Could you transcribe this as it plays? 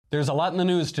There's a lot in the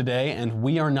news today, and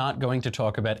we are not going to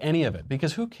talk about any of it,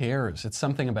 because who cares? It's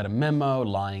something about a memo,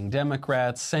 lying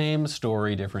Democrats, same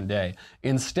story, different day.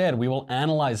 Instead, we will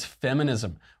analyze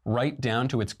feminism right down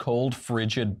to its cold,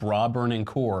 frigid, bra-burning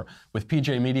core with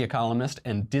PJ Media columnist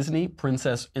and Disney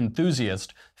princess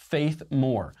enthusiast Faith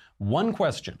Moore. One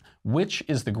question: which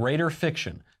is the greater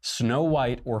fiction, Snow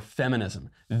White or feminism?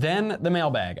 Then the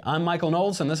mailbag. I'm Michael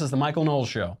Knowles, and this is The Michael Knowles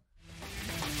Show.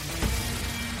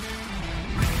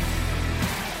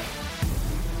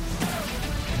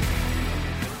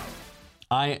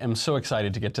 I am so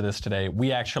excited to get to this today.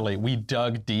 We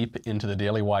dug deep into the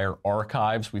Daily Wire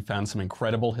archives. We found some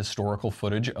incredible historical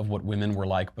footage of what women were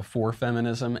like before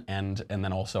feminism and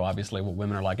then also obviously what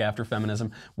women are like after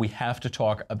feminism. We have to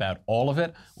talk about all of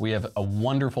it. We have a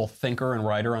wonderful thinker and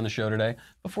writer on the show today.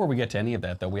 Before we get to any of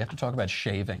that though, we have to talk about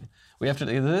shaving.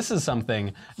 This is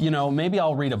something, maybe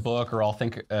I'll read a book or I'll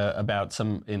think about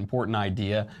some important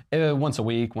idea once a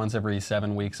week, once every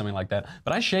 7 weeks, something like that.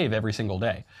 But I shave every single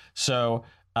day. So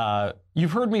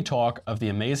you've heard me talk of the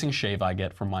amazing shave I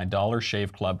get from my Dollar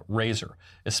Shave Club razor,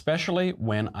 especially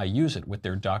when I use it with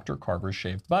their Dr. Carver's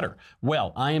shaved butter.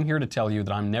 Well, I am here to tell you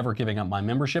that I'm never giving up my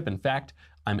membership. In fact,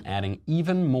 I'm adding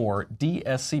even more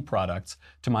DSC products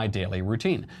to my daily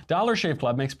routine. Dollar Shave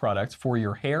Club makes products for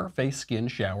your hair, face, skin,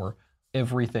 shower,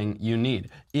 everything you need.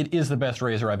 It is the best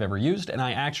razor I've ever used, and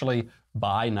I actually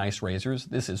buy nice razors.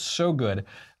 This is so good.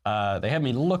 They have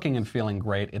me looking and feeling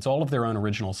great. It's all of their own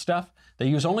original stuff. They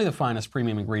use only the finest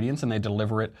premium ingredients and they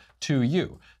deliver it to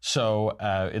you. So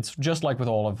it's just like with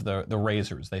all of the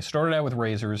razors. They started out with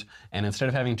razors, and instead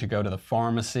of having to go to the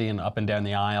pharmacy and up and down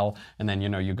the aisle, and then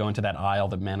you go into that aisle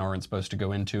that men aren't supposed to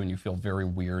go into and you feel very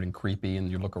weird and creepy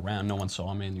and you look around, no one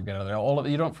saw me, and you get out of there.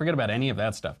 You don't forget about any of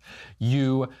that stuff.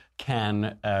 You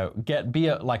can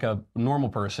be like a normal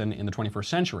person in the 21st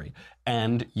century,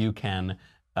 and you can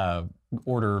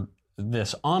order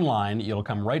this online. It'll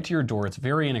come right to your door. It's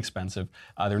very inexpensive.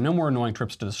 There are no more annoying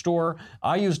trips to the store.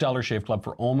 I use Dollar Shave Club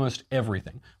for almost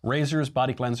everything. Razors,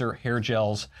 body cleanser, hair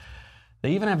gels.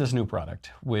 They even have this new product,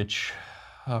 which,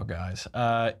 oh guys.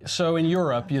 So in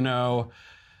Europe,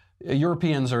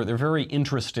 Europeans they're very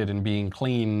interested in being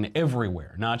clean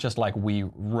everywhere, not just like we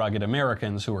rugged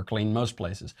Americans who are clean most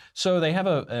places. So they have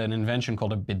an invention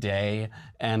called a bidet,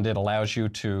 and it allows you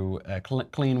to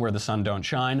clean where the sun don't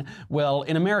shine. Well,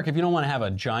 in America, if you don't want to have a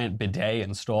giant bidet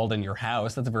installed in your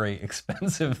house, that's a very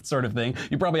expensive sort of thing.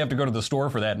 You probably have to go to the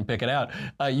store for that and pick it out.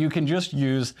 You can just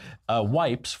use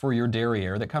wipes for your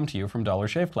derriere that come to you from Dollar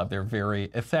Shave Club. They're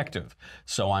very effective,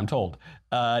 so I'm told.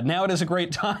 Now it is a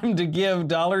great time to give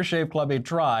Dollar Shave Club a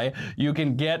try. You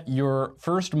can get your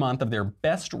first month of their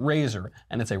best razor,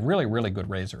 and it's a really, really good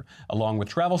razor, along with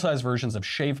travel-size versions of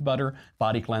shave butter,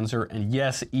 body cleanser, and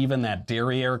yes, even that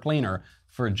derriere cleaner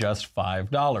for just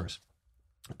 $5.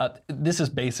 This is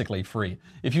basically free.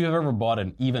 If you have ever bought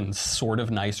an even sort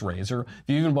of nice razor, if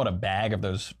you even bought a bag of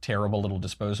those terrible little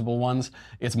disposable ones,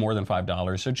 it's more than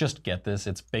 $5. So just get this.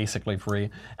 It's basically free.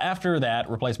 After that,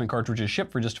 replacement cartridges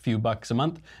ship for just a few bucks a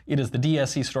month. It is the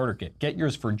DSC Starter Kit. Get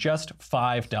yours for just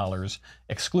 $5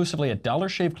 exclusively at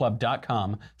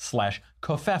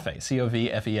dollarshaveclub.com/covfefe,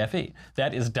 C-O-V-F-E-F-E.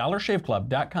 That is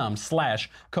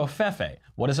dollarshaveclub.com/covfefe.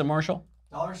 What is it, Marshall?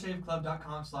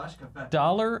 dollarshaveclub.com/covfefe.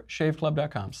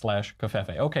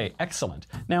 dollarshaveclub.com/covfefe. Okay, excellent.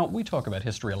 Now, we talk about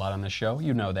history a lot on this show.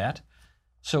 You know that.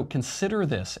 So consider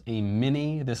this a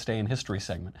mini This Day in History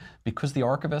segment, because the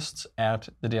archivists at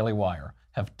the Daily Wire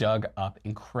have dug up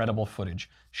incredible footage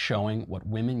showing what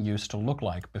women used to look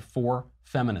like before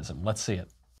feminism. Let's see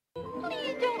it.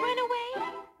 Please don't run away.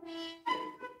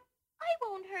 I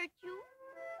won't hurt you.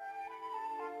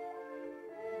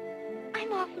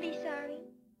 I'm awfully sorry.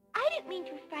 I didn't mean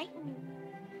to frighten you,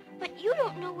 but you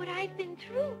don't know what I've been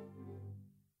through.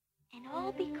 And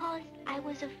all because I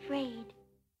was afraid.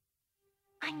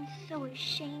 I'm so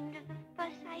ashamed of the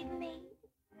fuss I've made.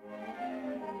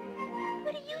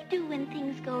 What do you do when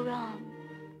things go wrong?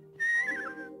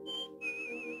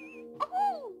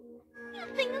 Oh, you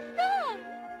sing a song.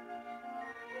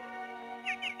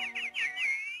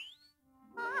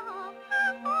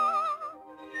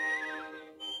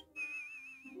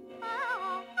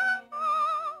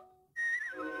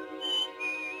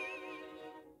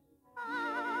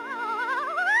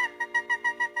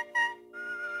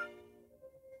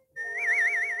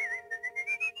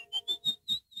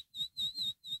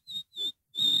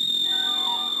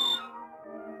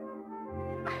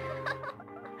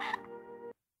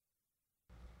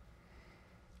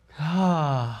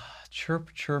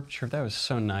 Chirp, chirp, chirp. That was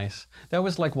so nice. That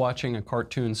was like watching a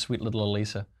cartoon Sweet Little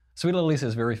Elisa. Sweet little Lisa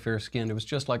is very fair-skinned. It was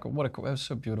just like, it was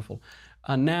so beautiful.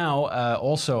 Now,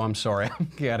 also, I'm sorry, I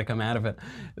gotta come out of it.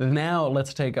 Now,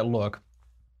 let's take a look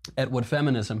at what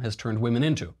feminism has turned women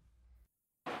into.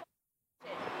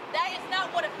 That is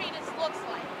not what a fetus looks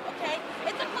like, okay?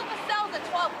 It's a clump of cells at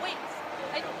 12 weeks.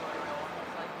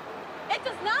 It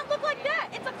does not look like that.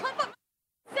 It's a clump of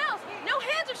cells. No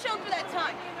hands are shown for that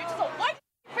time. You're just a white,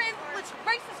 privileged,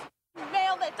 racist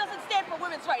male that doesn't stand for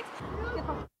women's rights.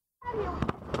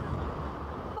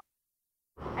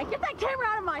 And get that camera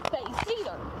out of my face,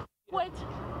 either. Wait.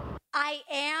 I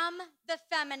am the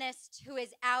feminist who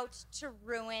is out to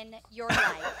ruin your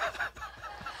life.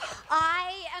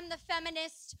 I am the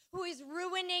feminist who is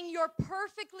ruining your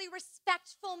perfectly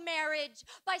respectful marriage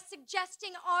by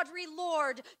suggesting Audre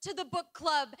Lorde to the book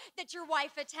club that your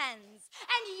wife attends.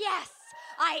 And yes,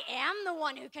 I am the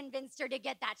one who convinced her to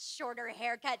get that shorter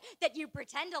haircut that you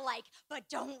pretend to like, but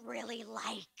don't really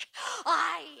like.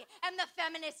 I am the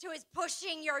feminist who is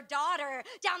pushing your daughter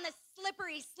down the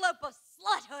slippery slope of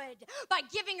sluthood by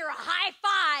giving her a high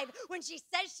five when she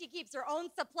says she keeps her own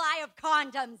supply of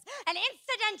condoms. And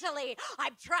incidentally,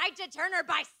 I've tried to turn her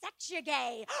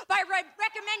bisexual by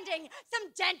recommending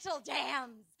some dental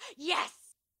dams. Yes.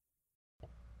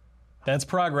 That's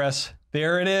progress.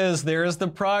 There it is. There's the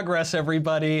progress,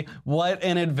 everybody. What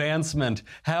an advancement.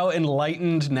 How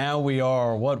enlightened now we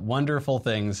are. What wonderful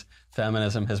things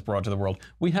feminism has brought to the world.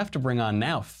 We have to bring on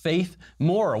now Faith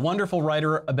Moore, a wonderful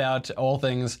writer about all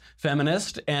things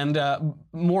feminist and,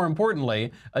 more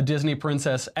importantly, a Disney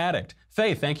princess addict.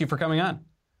 Faith, thank you for coming on.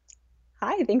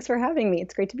 Hi, thanks for having me.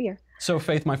 It's great to be here. So,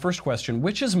 Faith, my first question,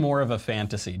 which is more of a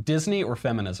fantasy, Disney or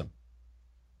feminism?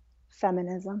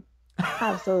 Feminism.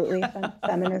 Absolutely.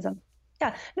 Feminism.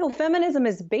 Yeah. No, feminism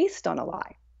is based on a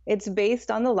lie. It's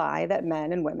based on the lie that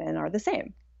men and women are the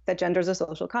same, that gender is a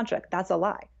social construct. That's a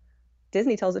lie.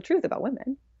 Disney tells the truth about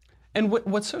women. And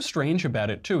what's so strange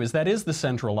about it, too, is that is the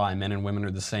central lie. Men and women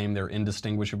are the same. They're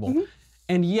indistinguishable. Mm-hmm.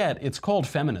 And yet it's called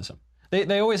feminism.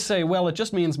 They always say, well, it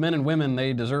just means men and women,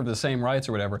 they deserve the same rights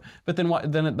or whatever. But then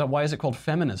why is it called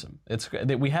feminism?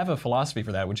 We have a philosophy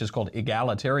for that, which is called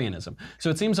egalitarianism. So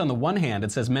it seems on the one hand,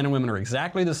 it says men and women are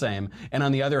exactly the same. And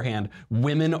on the other hand,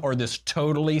 women are this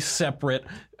totally separate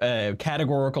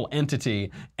categorical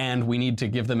entity. And we need to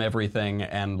give them everything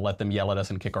and let them yell at us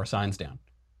and kick our signs down.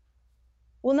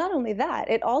 Well, not only that,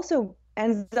 it also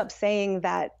ends up saying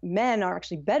that men are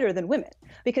actually better than women.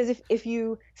 Because if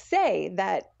you say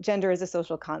that gender is a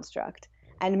social construct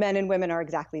and men and women are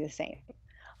exactly the same,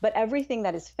 but everything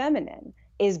that is feminine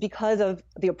is because of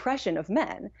the oppression of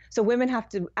men, so women have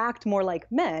to act more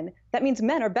like men, that means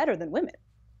men are better than women.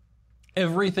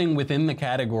 Everything within the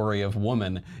category of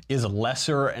woman is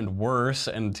lesser and worse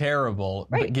and terrible,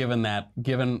 right.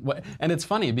 But and it's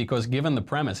funny because given the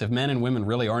premise, if men and women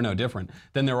really are no different,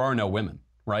 then there are no women.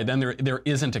 Right? Then there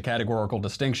isn't a categorical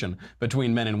distinction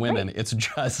between men and women. Right. It's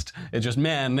just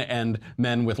men and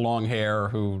men with long hair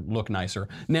who look nicer.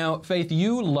 Now, Faith,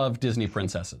 you love Disney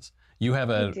princesses. You have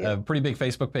a pretty big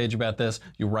Facebook page about this.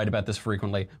 You write about this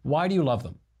frequently. Why do you love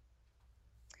them?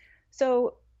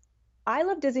 So I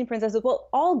love Disney princesses. Well,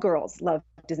 all girls love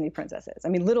Disney princesses. I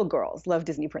mean, little girls love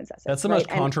Disney princesses. That's the most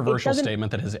controversial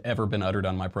statement that has ever been uttered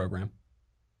on my program.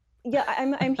 Yeah,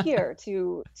 I'm here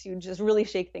to just really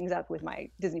shake things up with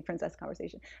my Disney princess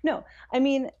conversation. No, I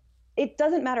mean, it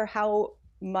doesn't matter how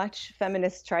much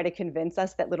feminists try to convince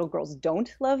us that little girls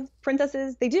don't love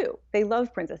princesses. They do. They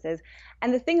love princesses.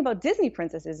 And the thing about Disney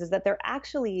princesses is that they're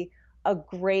actually they're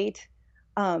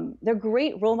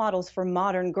great role models for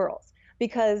modern girls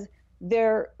because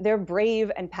they're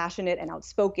brave and passionate and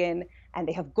outspoken and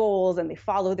they have goals and they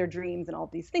follow their dreams and all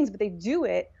these things, but they do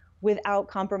it without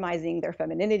compromising their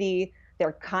femininity,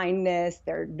 their kindness,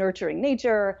 their nurturing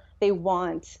nature. They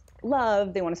want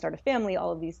love, they want to start a family,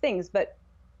 all of these things. But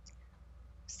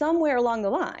somewhere along the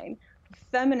line,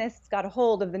 feminists got a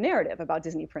hold of the narrative about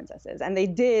Disney princesses, and they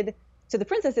did to the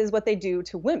princesses what they do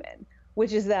to women,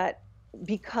 which is that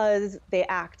because they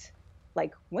act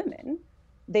like women,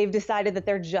 they've decided that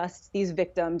they're just these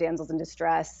victim damsels in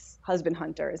distress, husband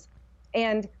hunters,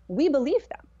 and we believe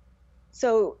them.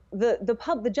 So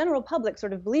the general public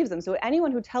sort of believes them. So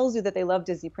anyone who tells you that they love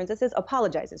Disney princesses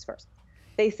apologizes first.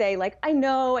 They say like, I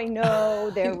know,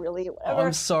 they're really whatever.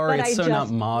 I'm sorry, it's so not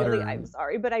modern. I'm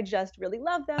sorry, but I just really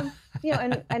love them. You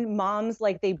know, and moms,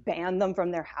 like, they ban them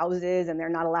from their houses and they're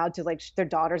not allowed to, like, their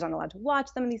daughters aren't allowed to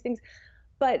watch them and these things.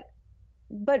 But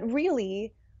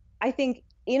really, I think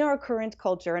in our current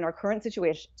culture and our current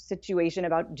situation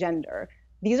about gender,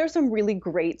 these are some really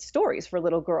great stories for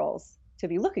little girls to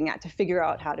be looking at to figure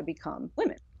out how to become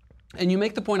women. And you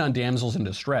make the point on damsels in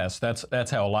distress.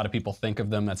 That's how a lot of people think of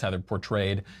them. That's how they're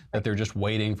portrayed, that they're just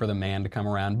waiting for the man to come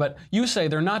around. But you say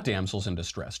they're not damsels in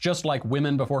distress, just like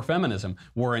women before feminism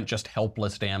weren't just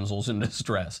helpless damsels in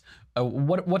distress.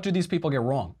 What do these people get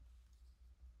wrong?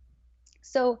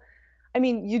 So, I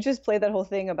mean, you just played that whole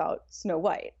thing about Snow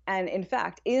White. And in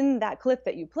fact, in that clip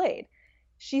that you played,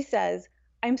 she says,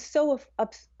 I'm so,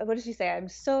 what did she say? I'm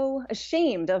so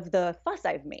ashamed of the fuss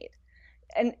I've made.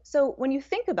 And so when you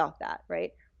think about that,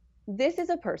 right, this is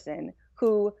a person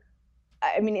who,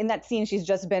 I mean, in that scene, she's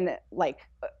just been like,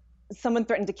 someone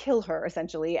threatened to kill her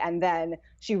essentially, and then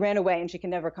she ran away and she can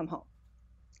never come home.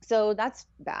 So that's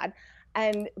bad.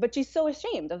 But she's so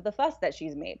ashamed of the fuss that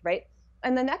she's made, right?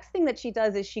 And the next thing that she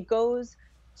does is she goes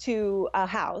to a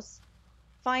house,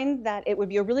 finds that it would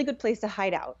be a really good place to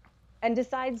hide out, and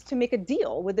decides to make a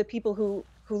deal with the people who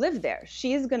live there.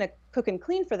 She's going to cook and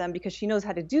clean for them because she knows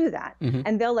how to do that,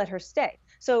 and they'll let her stay.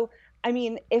 So, I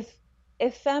mean, if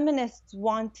feminists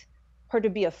want her to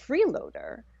be a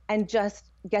freeloader and just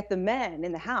get the men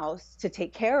in the house to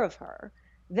take care of her,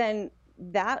 then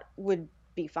that would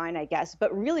be fine, I guess.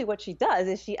 But really what she does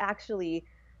is she actually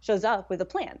shows up with a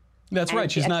plan. That's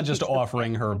right. She's not just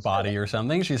offering her body or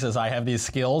something. She says, I have these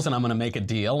skills and I'm going to make a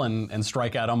deal and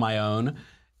strike out on my own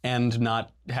and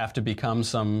not have to become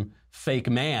some fake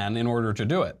man in order to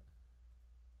do it.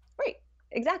 Right,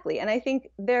 exactly. And I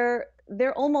think they're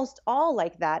almost all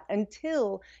like that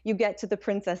until you get to the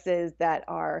princesses that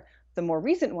are the more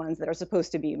recent ones that are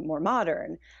supposed to be more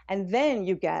modern. And then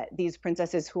you get these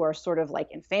princesses who are sort of like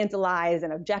infantilized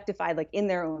and objectified, like in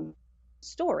their own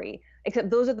story, except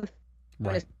those are the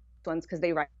ones because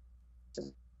they write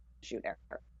issue there.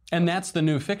 And that's the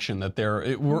new fiction that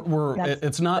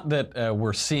it's not that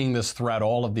we're seeing this throughout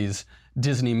all of these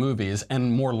Disney movies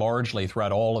and more largely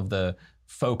throughout all of the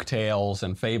folk tales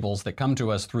and fables that come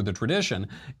to us through the tradition.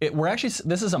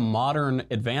 This is a modern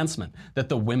advancement, that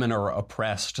the women are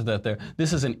oppressed,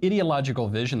 this is an ideological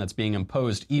vision that's being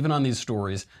imposed even on these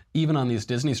stories, even on these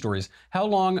Disney stories. How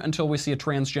long until we see a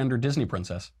transgender Disney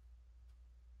princess?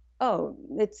 Oh,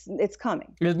 it's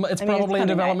coming. It's probably in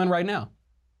development right now.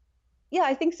 Yeah,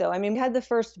 I think so. I mean, we had the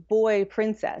first boy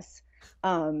princess,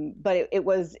 but it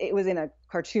was in a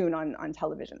cartoon on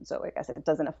television, so I guess it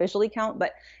doesn't officially count.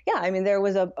 But yeah, I mean, there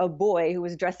was a boy who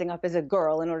was dressing up as a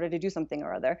girl in order to do something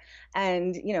or other,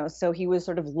 and so he was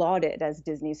sort of lauded as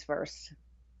Disney's first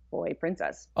boy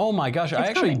princess. Oh my gosh, I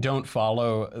actually don't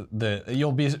follow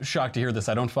you'll be shocked to hear this,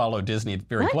 I don't follow Disney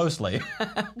very closely.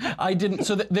 I didn't,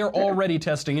 so they're already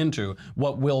testing into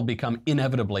what will become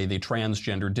inevitably the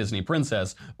transgender Disney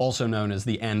princess, also known as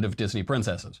the end of Disney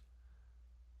princesses.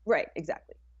 Right,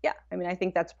 exactly. Yeah, I mean, I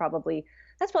think that's probably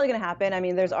going to happen. I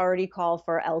mean, there's already call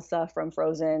for Elsa from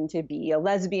Frozen to be a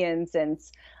lesbian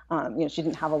since, she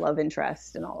didn't have a love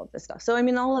interest and all of this stuff. So, I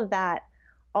mean, all of that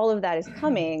is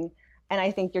coming. And I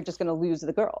think you're just going to lose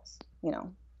the girls,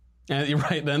 You're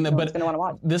right. Then, but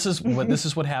this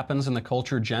is what happens in the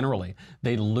culture generally.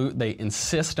 They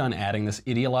insist on adding this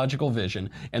ideological vision,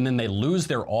 and then they lose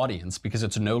their audience because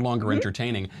it's no longer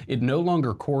entertaining. It no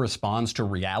longer corresponds to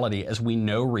reality as we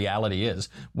know reality is.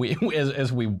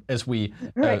 As we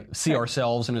see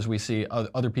ourselves and as we see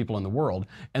other people in the world,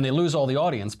 and they lose all the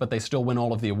audience, but they still win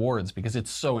all of the awards because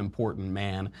it's so important.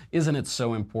 Man, isn't it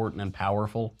so important and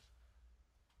powerful?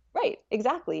 Right,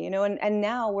 exactly. And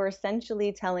now we're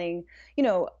essentially telling,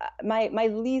 my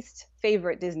least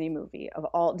favorite Disney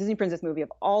princess movie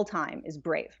of all time is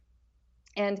Brave.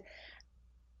 And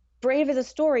Brave is a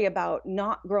story about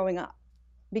not growing up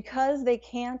because they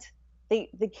can't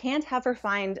have her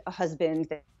find a husband.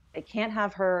 They can't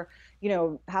have her,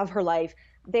 have her life.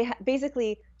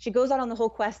 Basically, she goes out on the whole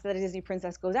quest that a Disney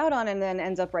princess goes out on and then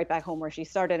ends up right back home where she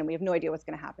started. And we have no idea what's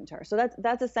going to happen to her. So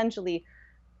that's essentially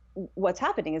what's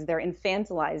happening, is they're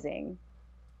infantilizing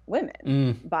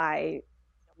women by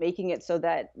making it so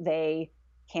that they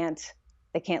can't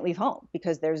leave home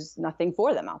because there's nothing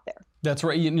for them out there. That's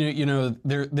right.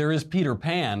 There is Peter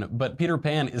Pan, but Peter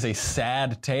Pan is a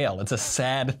sad tale. It's a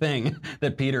sad thing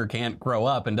that Peter can't grow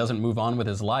up and doesn't move on with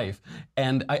his life.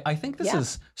 And I think this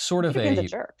is sort of Peter Pan's a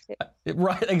jerk.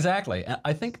 Right, exactly.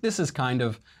 I think this is kind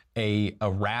of a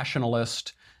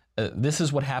rationalist. This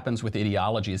is what happens with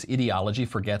ideology, is ideology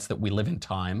forgets that we live in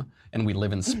time and we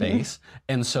live in space.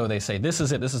 And so they say, this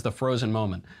is it, this is the frozen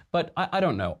moment. But I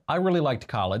don't know. I really liked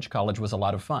college. College was a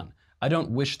lot of fun. I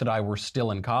don't wish that I were still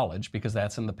in college because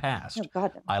that's in the past. Oh,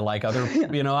 God. I like other,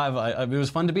 it was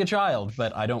fun to be a child,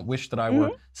 but I don't wish that I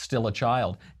were still a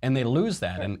child. And they lose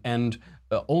that. And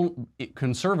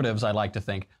conservatives, I like to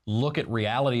think, look at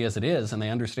reality as it is, and they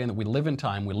understand that we live in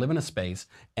time, we live in a space,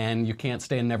 and you can't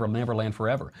stay in Neverland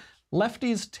forever.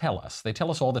 Lefties tell us, they tell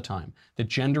us all the time, that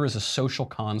gender is a social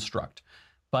construct.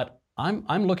 But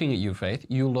I'm looking at you, Faith.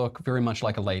 You look very much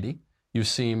like a lady. You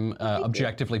seem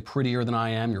objectively prettier than I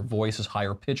am. Your voice is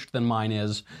higher pitched than mine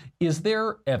is. Is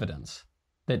there evidence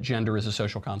that gender is a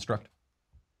social construct?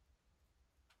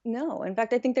 No. In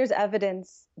fact, I think there's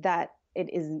evidence that it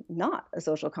is not a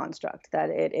social construct, that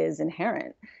it is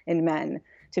inherent in men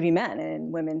to be men and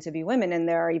in women to be women. And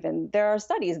there are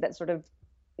studies that sort of,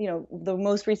 the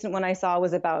most recent one I saw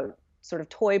was about sort of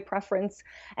toy preference,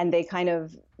 and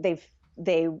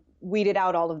they weeded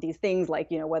out all of these things, like,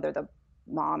 whether the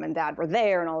mom and dad were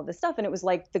there and all of this stuff. And it was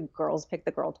like the girls pick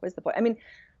the girl toys, the boy. I mean,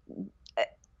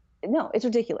 no, it's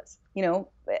ridiculous.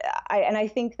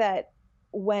 I think that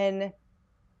when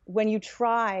you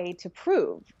try to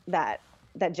prove that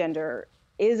gender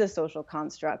is a social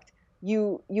construct,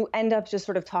 you end up just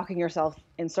sort of talking yourself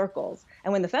in circles.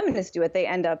 And when the feminists do it, they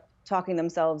end up talking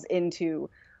themselves into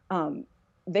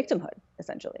victimhood,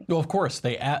 essentially. Well, of course,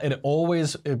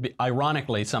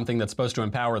 ironically, something that's supposed to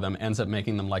empower them ends up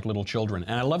making them like little children.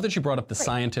 And I love that you brought up the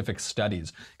scientific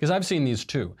studies, because I've seen these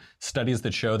too. Studies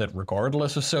that show that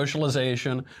regardless of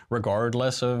socialization,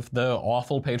 regardless of the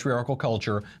awful patriarchal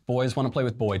culture, boys want to play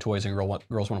with boy toys and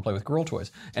girls want to play with girl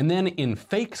toys. And then in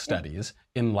fake studies,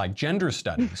 in like gender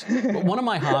studies, one of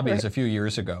my hobbies a few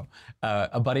years ago,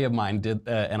 a buddy of mine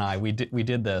and I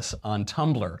did this on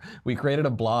Tumblr. We created a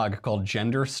blog called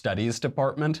Gender Studies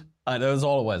Department. That was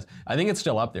all it was. I think it's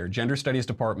still up there, Gender Studies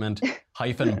Department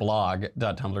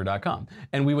 -blog.tumblr.com.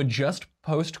 And we would just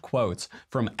post quotes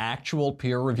from actual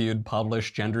peer-reviewed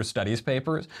published gender studies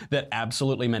papers that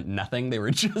absolutely meant nothing. They were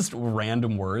just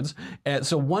random words.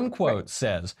 So one quote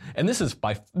says, and this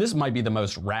might be the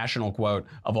most rational quote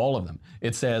of all of them.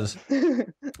 It says,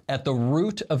 "At the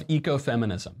root of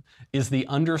ecofeminism is the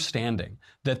understanding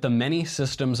that the many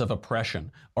systems of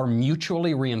oppression are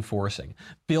mutually reinforcing,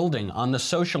 building on the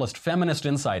socialist feminist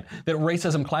insight that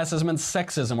racism, classism, and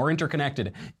sexism are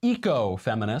interconnected.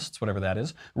 Eco-feminists, whatever that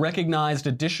is, recognized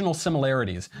additional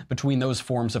similarities between those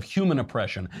forms of human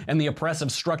oppression and the oppressive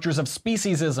structures of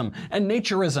speciesism and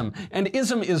naturism and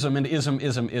ism and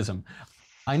ism.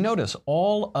 I notice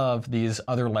all of these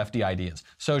other lefty ideas,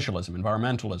 socialism,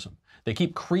 environmentalism, they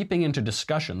keep creeping into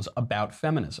discussions about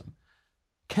feminism.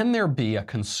 Can there be a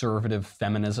conservative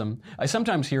feminism? I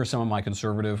sometimes hear some of my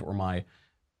conservative or my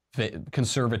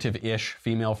conservative-ish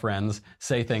female friends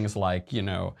say things like,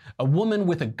 a woman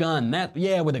with a gun,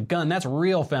 that's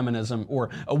real feminism, or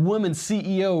a woman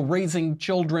CEO raising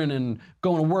children and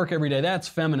going to work every day, that's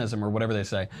feminism, or whatever they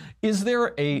say. Is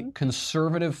there a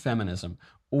conservative feminism,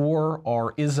 or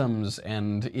are isms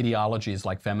and ideologies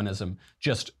like feminism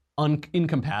just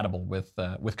incompatible with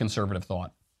conservative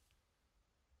thought?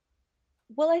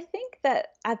 Well, I think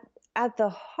that at the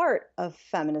heart of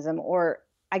feminism, or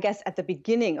I guess at the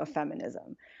beginning of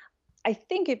feminism, I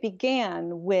think it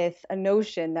began with a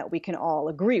notion that we can all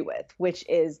agree with, which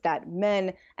is that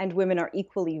men and women are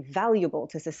equally valuable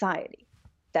to society,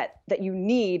 that you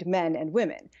need men and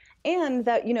women, and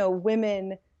that,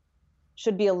 women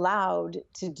should be allowed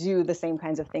to do the same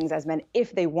kinds of things as men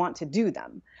if they want to do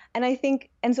them.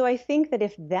 So I think that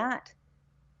if that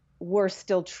were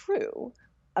still true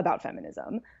about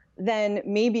feminism, then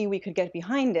maybe we could get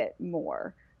behind it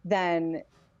more than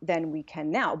we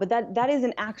can now. But that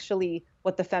isn't actually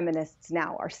what the feminists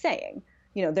now are saying.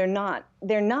 They're not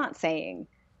saying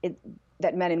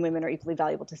that men and women are equally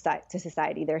valuable to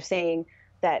society. They're saying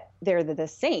that they're the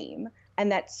same,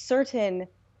 and that certain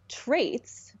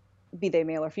traits, be they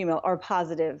male or female, are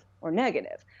positive or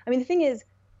negative. I mean, the thing is,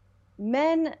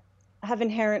 men have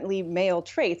inherently male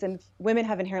traits and women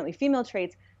have inherently female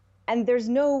traits, and there's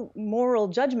no moral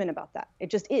judgment about that. It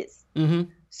just is. Mm-hmm.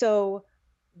 So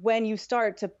when you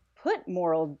start to put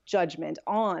moral judgment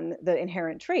on the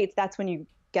inherent traits, that's when you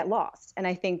get lost. And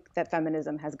I think that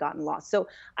feminism has gotten lost. So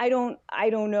I don't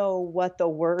know what the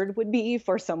word would be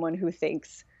for someone who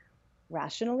thinks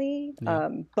rationally,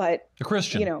 but a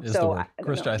Christian is the word.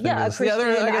 Christian, I think is.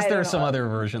 Christian, I guess there are some other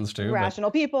versions too.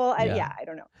 Rational people. I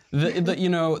don't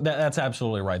know. That's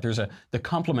absolutely right. There's the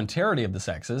complementarity of the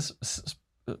sexes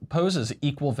poses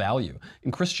equal value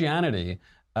in Christianity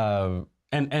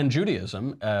and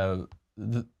Judaism.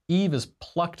 Eve is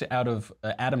plucked out of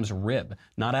Adam's rib,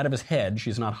 not out of his head.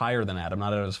 She's not higher than Adam,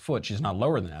 not out of his foot. She's not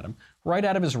lower than Adam, right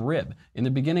out of his rib. In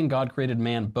the beginning, God created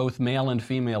man, both male and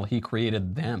female. He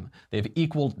created them. They have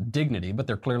equal dignity, but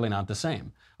they're clearly not the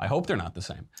same. I hope they're not the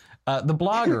same. The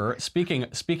blogger,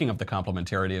 speaking of the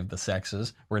complementarity of the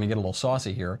sexes, we're going to get a little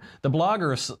saucy here. The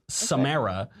blogger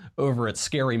Samara over at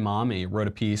Scary Mommy wrote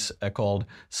a piece called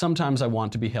 "Sometimes I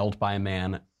Want to Be Held by a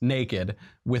Man Naked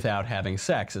Without Having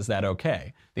Sex. Is That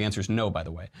Okay?" The The answer is no, by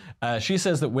the way. She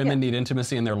says that women need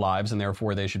intimacy in their lives, and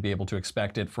therefore they should be able to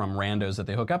expect it from randos that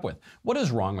they hook up with. What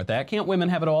is wrong with that? Can't women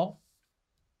have it all?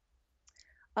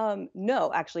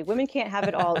 No, actually, women can't have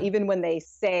it all, even when they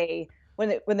say,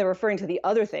 when they're referring to the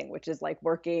other thing, which is like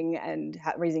working and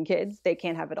raising kids, they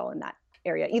can't have it all in that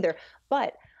area either.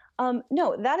 But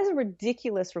no, that is a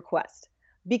ridiculous request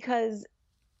because,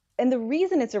 and the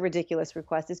reason it's a ridiculous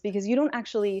request is because you don't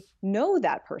actually know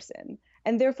that person,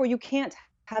 and therefore you can't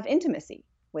have intimacy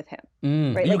with him.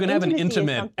 Right? You Like, can have an intimacy is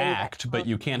intimate something that act, but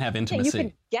you can't have yeah, intimacy. you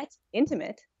can get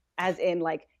intimate, as in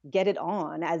like get it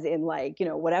on, as in like, you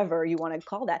know, whatever you want to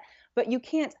call that. But you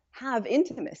can't have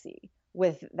intimacy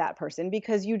with that person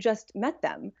because you just met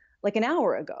them like an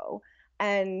hour ago.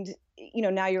 And, you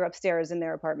know, now you're upstairs in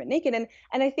their apartment naked. And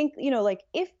I think, you know, like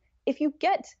if you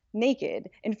get naked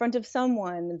in front of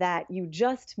someone that you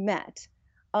just met,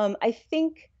 I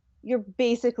think you're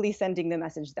basically sending the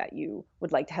message that you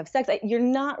would like to have sex. You're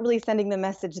not really sending the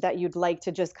message that you'd like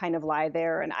to just kind of lie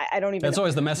there. And I don't even. That's know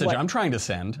always the message what, I'm trying to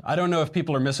send. I don't know if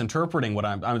people are misinterpreting what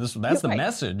that's the right.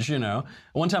 message, you know.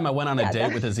 One time I went on a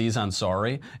date with Aziz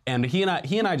Ansari, and he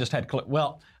and I just had,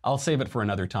 well, I'll save it for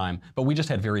another time, but we just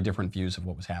had very different views of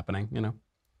what was happening, you know.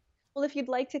 Well, if you'd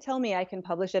like to tell me, I can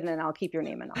publish it and I'll keep your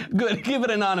name anonymous. Good, keep it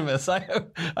anonymous. I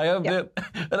hope that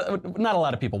not a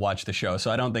lot of people watch the show, so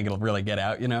I don't think it'll really get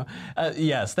out. You know,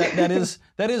 yes, that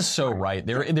is so right.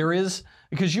 There is,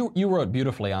 because you wrote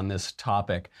beautifully on this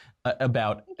topic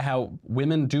about how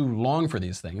women do long for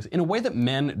these things in a way that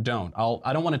men don't.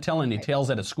 I don't want to tell any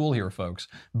tales out of school here, folks,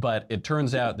 but it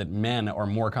turns out that men are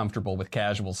more comfortable with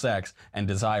casual sex and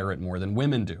desire it more than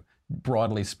women do,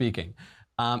 broadly speaking.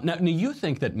 Now, you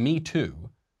think that Me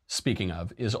Too, speaking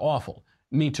of, is awful.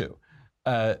 Me Too.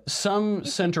 Some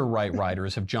center-right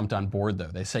writers have jumped on board,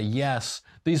 though. They say, yes,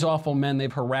 these awful men,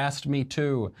 they've harassed Me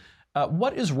Too.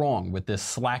 What is wrong with this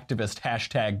slacktivist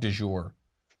hashtag du jour?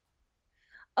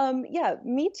 Yeah,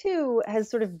 Me Too has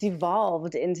sort of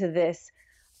devolved into this.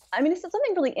 I mean, it's something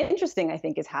really interesting, I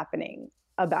think, is happening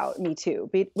about Me Too,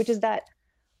 which is that,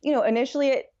 you know,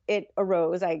 initially it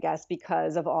arose, I guess,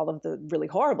 because of all of the really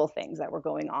horrible things that were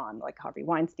going on, like Harvey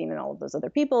Weinstein and all of those other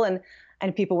people,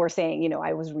 and people were saying, you know,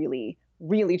 I was really,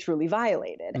 really, truly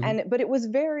violated, but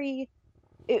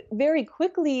it very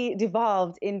quickly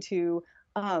devolved into,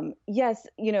 yes,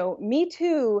 you know, Me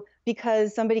Too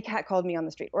because somebody catcalled me on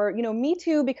the street, or, you know, Me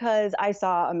Too because I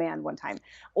saw a man one time,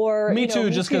 or Me you know, Too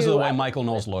Me just because Too, of the way Michael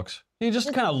Knowles looks. He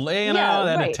just kind of laying out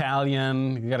that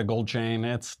Italian. You got a gold chain.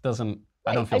 It doesn't.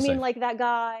 I don't feel safe. I mean, like that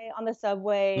guy on the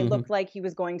subway looked like he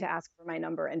was going to ask for my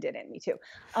number and didn't. Me too.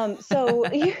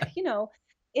 So, you know,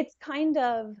 it's kind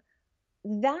of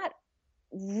that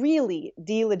really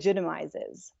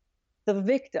delegitimizes the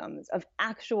victims of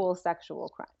actual sexual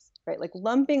crimes, right? Like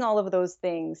lumping all of those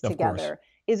things together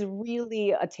is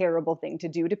really a terrible thing to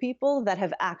do to people that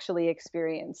have actually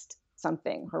experienced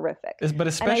something horrific. But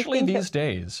especially these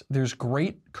days, there's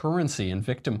great currency in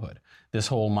victimhood. This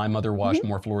whole my mother washed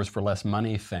more floors for less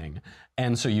money thing.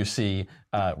 And so you see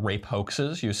rape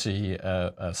hoaxes, you see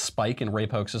a spike in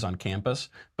rape hoaxes on campus,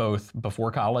 both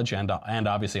before college and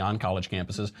obviously on college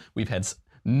campuses. We've had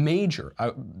major,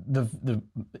 the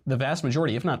vast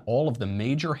majority, if not all of the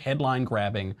major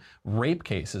headline-grabbing rape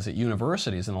cases at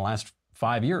universities in the last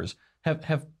 5 years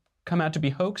have come out to be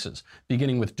hoaxes,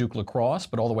 beginning with Duke Lacrosse,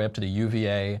 but all the way up to the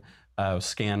UVA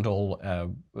scandal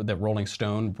that Rolling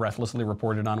Stone breathlessly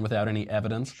reported on without any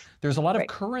evidence. There's a lot of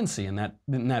currency in that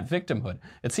victimhood.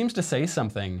 It seems to say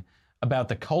something about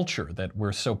the culture that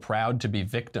we're so proud to be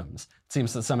victims. It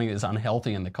seems that something is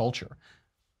unhealthy in the culture.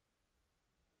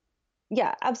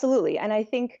 Yeah, absolutely. And I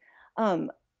think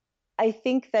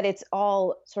that it's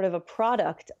all sort of a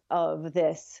product of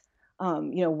this,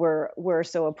 you know, we're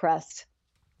so oppressed,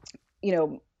 you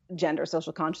know, gender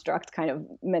social construct kind of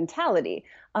mentality.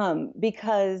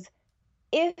 Because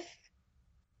if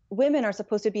women are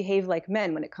supposed to behave like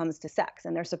men when it comes to sex,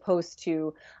 and they're supposed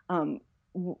to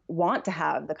want to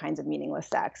have the kinds of meaningless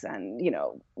sex and, you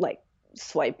know, like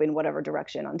swipe in whatever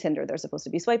direction on Tinder they're supposed to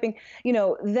be swiping, you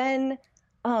know, then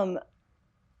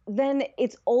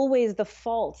it's always the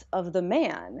fault of the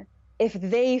man if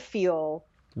they feel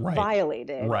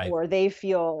violated or they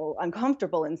feel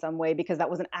uncomfortable in some way because that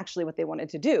wasn't actually what they wanted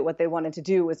to do. What they wanted to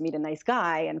do was meet a nice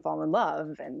guy and fall in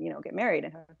love and, you know, get married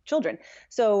and have children.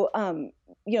 So,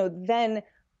 you know, then,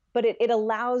 but it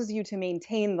allows you to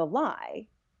maintain the lie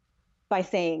by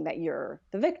saying that you're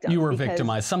the victim. You were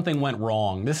victimized. Something went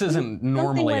wrong. This isn't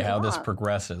normally how this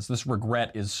progresses. This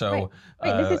regret is so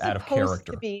This is out of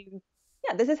character.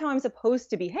 This is how I'm supposed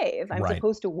to behave. I'm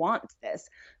supposed to want this.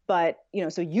 But, you know,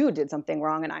 so you did something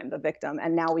wrong and I'm the victim.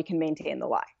 And now we can maintain the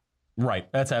lie. Right.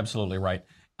 That's absolutely right.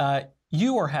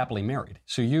 You are happily married,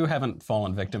 so you haven't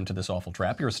fallen victim to this awful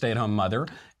trap. You're a stay-at-home mother,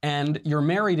 and you're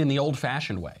married in the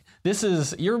old-fashioned way.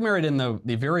 You're married in the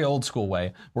very old school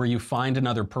way, where you find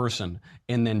another person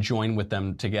and then join with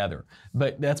them together.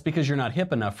 But that's because you're not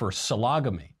hip enough for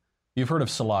sologamy. You've heard of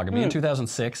sologamy. In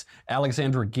 2006,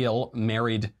 Alexandra Gill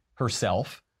married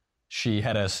herself. She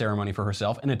had a ceremony for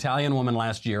herself. An Italian woman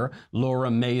last year, Laura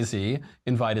Maisi,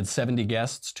 invited 70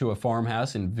 guests to a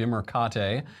farmhouse in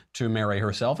Vimercate to marry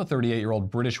herself. A 38-year-old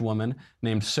British woman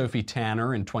named Sophie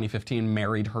Tanner in 2015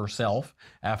 married herself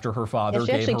after her father gave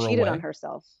her away. She actually cheated on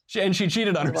herself. And she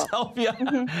cheated on herself, yeah.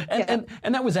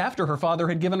 And that was after her father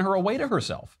had given her away to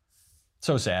herself.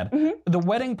 So sad. The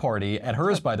wedding party at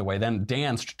hers, by the way, then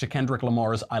danced to Kendrick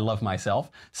Lamar's I Love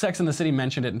Myself. Sex and the City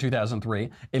mentioned it in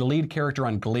 2003. A lead character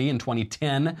on Glee in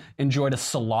 2010 enjoyed a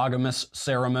sologamous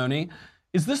ceremony.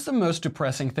 Is this the most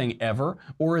depressing thing ever,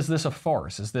 or is this a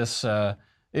farce? Is this the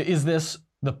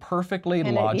perfectly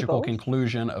logical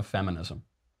conclusion of feminism?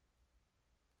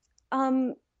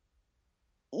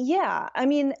 Yeah, I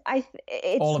mean,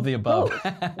 it's all of the above.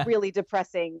 Both really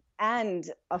depressing and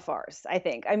a farce, I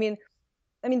think. I mean,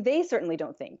 they certainly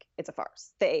don't think it's a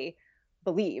farce. They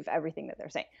believe everything that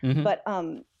they're saying. But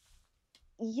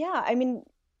yeah, I mean,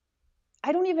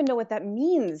 I don't even know what that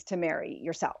means to marry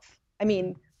yourself. I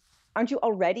mean, aren't you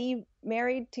already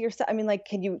married to yourself? I mean, like,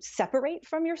 can you separate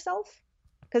from yourself?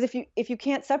 Because if you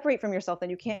can't separate from yourself,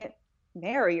 then you can't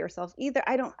marry yourself either.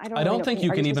 I don't think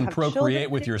you can even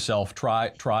procreate with yourself.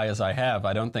 Try as I have.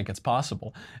 I don't think it's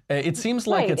possible. It seems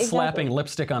like it's slapping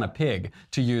lipstick on a pig,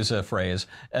 to use a phrase,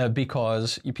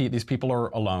 because these people are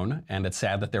alone, and it's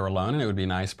sad that they're alone, and it would be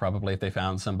nice probably if they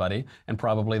found somebody, and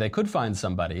probably they could find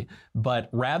somebody. But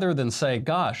rather than say,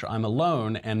 gosh, I'm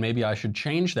alone, and maybe I should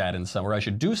change that or I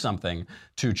should do something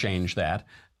to change that,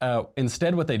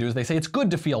 instead what they do is they say, it's good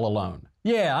to feel alone.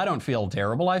 Yeah, I don't feel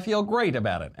terrible. I feel great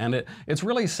about it. And it's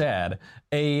really sad.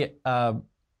 A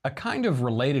kind of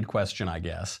related question, I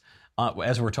guess,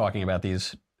 as we're talking about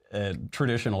these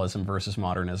traditionalism versus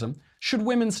modernism. Should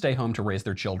women stay home to raise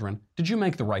their children? Did you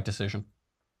make the right decision?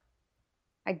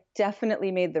 I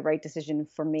definitely made the right decision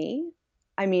for me.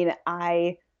 I mean,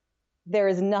 there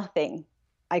is nothing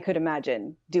I could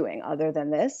imagine doing other than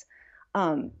this.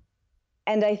 And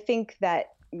I think that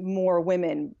more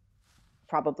women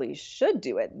probably should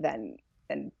do it than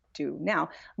do now.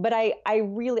 But I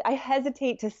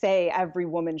hesitate to say every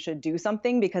woman should do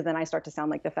something, because then I start to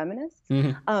sound like the feminist.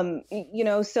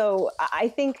 So I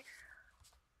think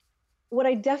what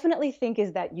I definitely think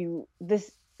is that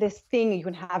this thing, you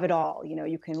can have it all,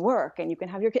 you can work and you can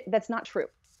have your kid. That's not true,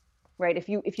 right? If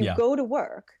you go to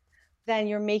work, then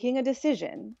you're making a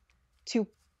decision to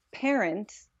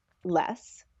parent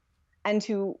less and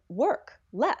to work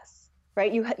less.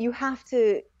 Right? You have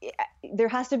to, there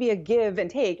has to be a give and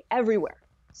take everywhere.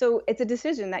 So it's a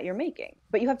decision that you're making,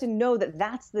 but you have to know that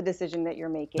that's the decision that you're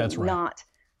making. That's right. Not,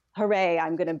 hooray,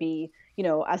 I'm going to be,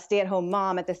 a stay-at-home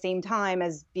mom at the same time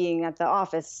as being at the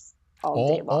office all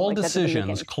day long. All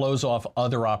decisions close off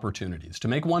other opportunities. To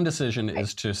make one decision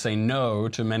is to say no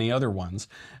to many other ones.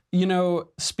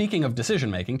 Speaking of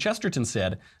decision-making, Chesterton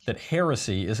said that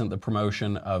heresy isn't the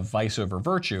promotion of vice over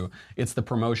virtue, it's the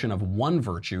promotion of one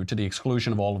virtue to the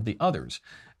exclusion of all of the others.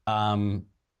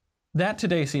 That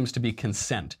today seems to be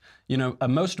consent.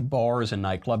 Most bars and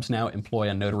nightclubs now employ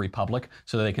a notary public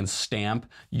so that they can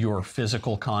stamp your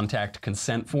physical contact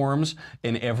consent forms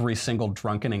in every single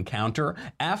drunken encounter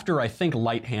after, I think,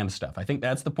 light hand stuff. I think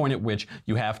that's the point at which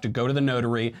you have to go to the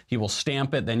notary, he will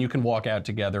stamp it, then you can walk out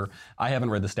together. I haven't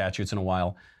read the statutes in a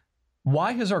while.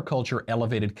 Why has our culture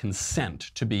elevated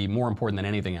consent to be more important than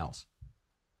anything else?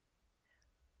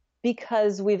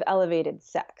 Because we've elevated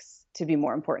sex to be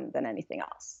more important than anything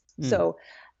else. So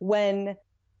when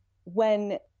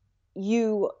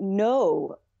you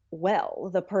know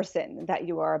well the person that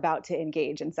you are about to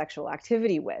engage in sexual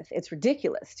activity with, it's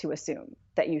ridiculous to assume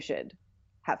that you should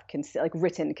have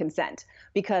written consent,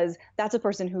 because that's a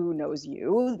person who knows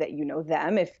you, that you know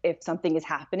them. If something is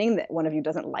happening that one of you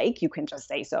doesn't like, you can just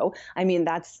say so. I mean,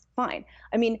 that's fine.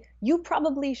 I mean, you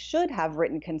probably should have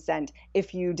written consent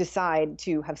if you decide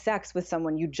to have sex with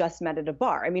someone you just met at a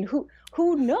bar. I mean, who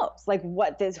knows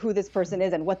who this person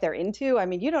is and what they're into? I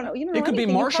mean, you don't know. It could be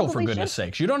Marshall, for goodness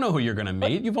sakes. You don't know who you're going to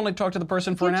meet. You've only talked to the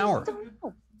person for an hour. Don't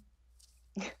know.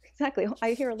 Exactly.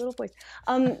 I hear a little voice.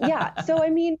 Yeah. So I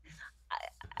mean,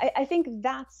 I think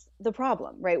that's the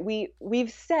problem, right?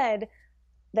 We've said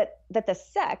that the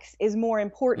sex is more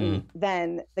important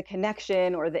than the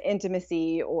connection or the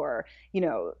intimacy or,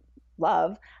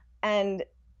 love. And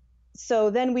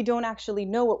so then we don't actually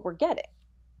know what we're getting.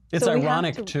 It's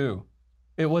ironic too.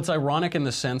 What's ironic in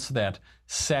the sense that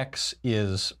sex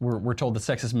is, we're told that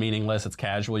sex is meaningless, it's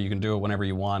casual, you can do it whenever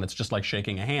you want, it's just like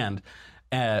shaking a hand.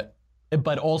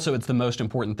 But also it's the most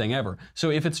important thing ever.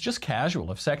 So if it's just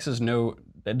casual, if sex is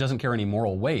it doesn't carry any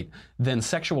moral weight, then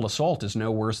sexual assault is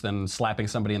no worse than slapping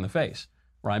somebody in the face,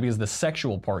 right? Because the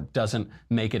sexual part doesn't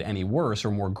make it any worse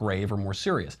or more grave or more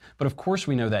serious. But of course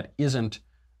we know that isn't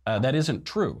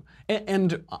true.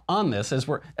 And on this, as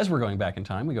we're going back in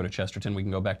time, we go to Chesterton, we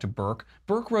can go back to Burke.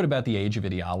 Burke wrote about the age of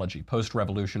ideology,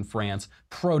 post-revolution France,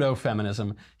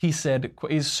 proto-feminism. He said,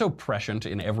 he's so prescient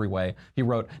in every way. He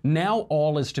wrote, "Now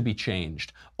all is to be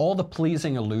changed. All the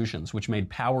pleasing illusions which made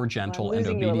power gentle and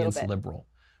obedience liberal,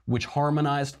 which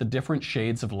harmonized the different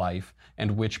shades of life,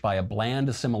 and which by a bland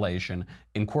assimilation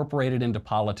incorporated into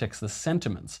politics the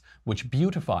sentiments which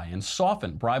beautify and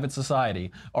soften private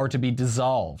society, are to be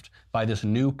dissolved by this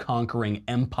new conquering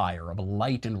empire of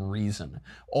light and reason.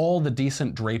 All the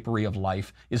decent drapery of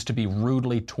life is to be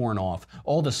rudely torn off,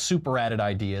 all the superadded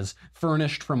ideas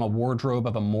furnished from a wardrobe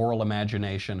of a moral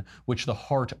imagination which the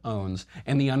heart owns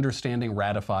and the understanding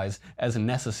ratifies as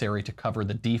necessary to cover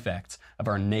the defects of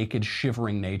our naked,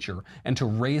 shivering nature, and to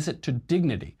raise it to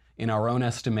dignity in our own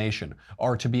estimation,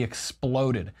 are to be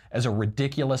exploded as a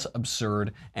ridiculous,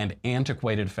 absurd, and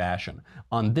antiquated fashion.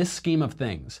 On this scheme of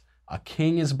things, a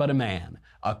king is but a man,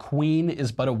 a queen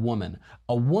is but a woman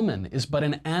is but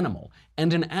an animal,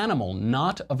 and an animal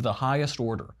not of the highest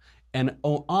order, and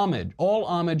all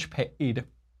homage paid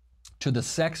to the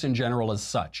sex in general as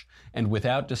such, and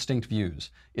without distinct views,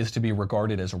 is to be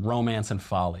regarded as romance and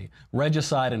folly.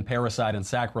 Regicide and parricide and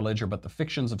sacrilege are but the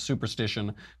fictions of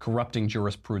superstition, corrupting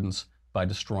jurisprudence by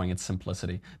destroying its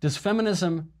simplicity." Does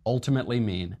feminism ultimately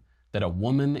mean that a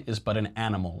woman is but an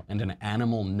animal, and an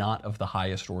animal not of the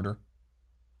highest order?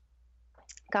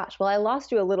 Gosh, well, I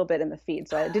lost you a little bit in the feed,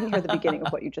 so I didn't hear the beginning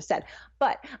of what you just said,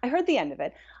 but I heard the end of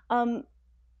it.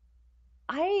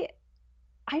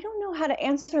 I don't know how to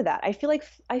answer that. I feel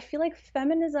like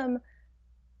feminism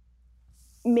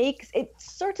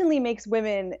certainly makes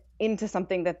women into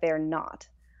something that they're not.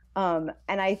 And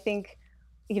I think,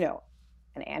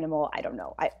 an animal, I don't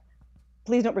know.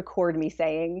 Please don't record me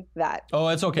saying that. Oh,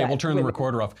 it's okay. We'll turn the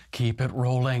recorder off. Keep it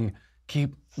rolling.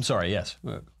 I'm sorry, yes.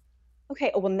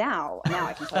 Okay. Oh, well, now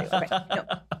I can tell you.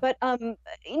 Okay.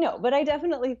 No, but I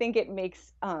definitely think it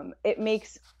makes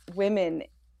women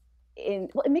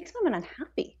it makes women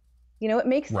unhappy.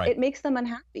 It makes them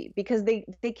unhappy because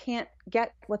they can't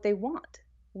get what they want,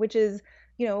 which is,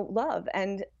 love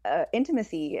and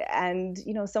intimacy and,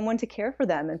 someone to care for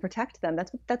them and protect them.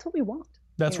 That's what we want.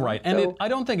 That's right. And I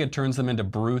don't think it turns them into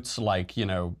brutes like,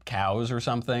 cows or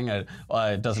something. It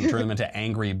doesn't turn them into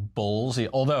angry bulls.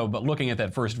 But looking at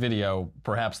that first video,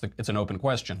 perhaps it's an open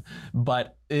question.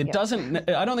 But it doesn't,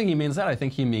 I don't think he means that. I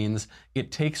think he means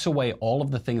it takes away all of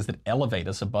the things that elevate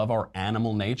us above our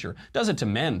animal nature. Does it to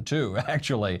men, too,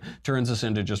 actually. Turns us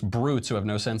into just brutes who have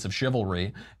no sense of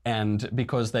chivalry. And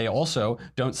because they also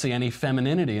don't see any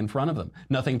femininity in front of them.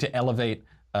 Nothing to elevate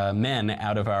men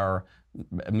out of our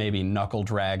maybe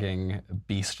knuckle-dragging,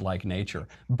 beast-like nature.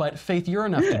 But Faith, you're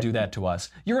enough to do that to us.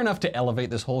 You're enough to elevate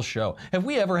this whole show. Have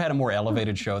we ever had a more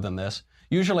elevated show than this?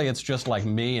 Usually it's just like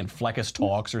me and Fleckus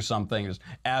Talks or something, just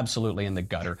absolutely in the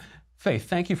gutter. Faith,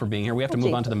 thank you for being here. We have to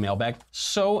move on to the mailbag.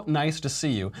 So nice to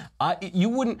see you.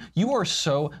 You are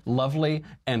so lovely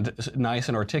and nice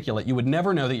and articulate. You would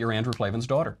never know that you're Andrew Klavan's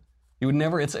daughter. You would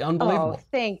never, it's unbelievable. Oh,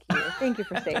 thank you. Thank you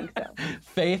for saying so.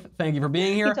 Faith, thank you for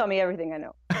being here. You taught me everything I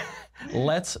know.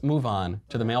 Let's move on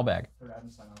to the mailbag.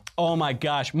 Oh my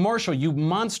gosh, Marshall, you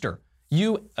monster.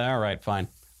 All right, fine.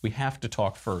 We have to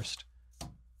talk first.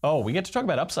 Oh, we get to talk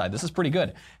about Upside. This is pretty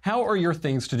good. How are your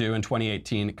things to do in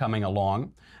 2018 coming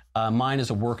along? Mine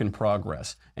is a work in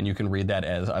progress, and you can read that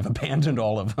as I've abandoned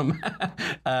all of them.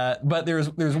 But there's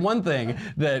one thing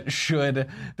that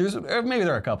maybe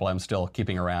there are a couple I'm still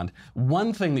keeping around.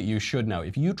 One thing that you should know,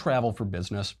 if you travel for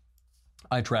business,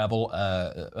 I travel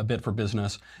a bit for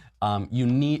business.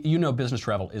 Business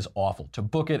travel is awful. To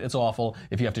book it, it's awful.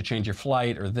 If you have to change your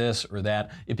flight or this or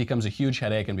that, it becomes a huge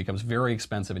headache and becomes very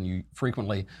expensive, and you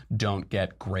frequently don't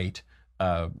get great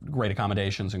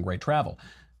accommodations and great travel.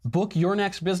 Book your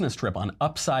next business trip on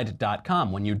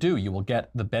Upside.com. When you do, you will get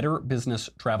the better business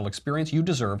travel experience you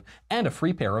deserve and a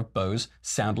free pair of Bose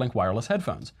SoundLink wireless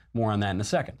headphones. More on that in a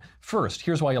second. First,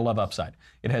 here's why you'll love Upside.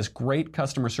 It has great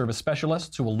customer service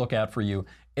specialists who will look out for you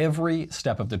every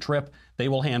step of the trip. They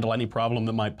will handle any problem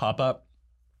that might pop up.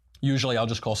 Usually I'll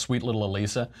just call sweet little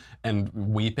Elisa and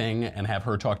weeping and have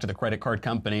her talk to the credit card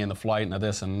company and the flight and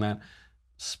this and that.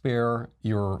 Spare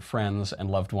your friends and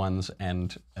loved ones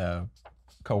and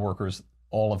coworkers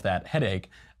all of that headache.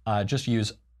 Just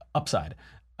use Upside.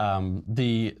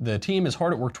 The team is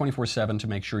hard at work 24/7 to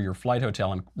make sure your flight,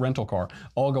 hotel, and rental car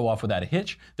all go off without a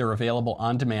hitch. They're available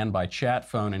on demand by chat,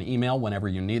 phone, and email whenever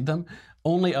you need them.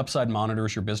 Only Upside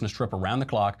monitors your business trip around the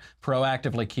clock,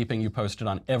 proactively keeping you posted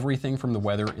on everything from the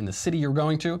weather in the city you're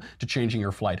going to changing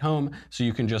your flight home, so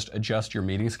you can just adjust your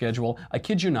meeting schedule. I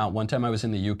kid you not, one time I was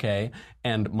in the UK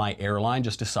and my airline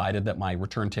just decided that my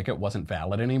return ticket wasn't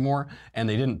valid anymore, and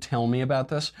they didn't tell me about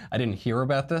this. I didn't hear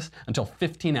about this until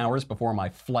 15 hours before my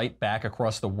flight back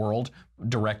across the world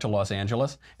direct to Los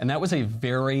Angeles, and that was a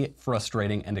very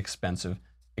frustrating and expensive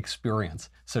experience.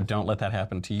 So don't let that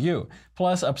happen to you.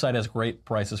 Plus, Upside has great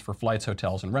prices for flights,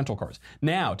 hotels, and rental cars.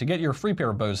 Now, to get your free pair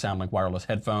of Bose SoundLink wireless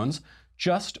headphones,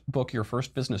 just book your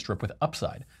first business trip with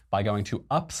Upside by going to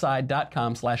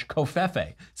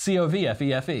upside.com/covfefe,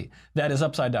 C-O-V-F-E-F-E. That is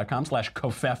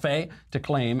upside.com/covfefe to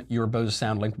claim your Bose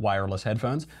SoundLink wireless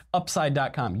headphones.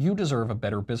 Upside.com. You deserve a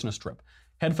better business trip.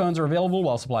 Headphones are available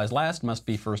while supplies last. Must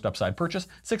be first Upside purchase.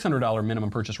 $600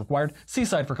 minimum purchase required. See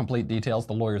site for complete details.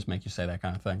 The lawyers make you say that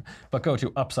kind of thing. But go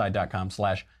to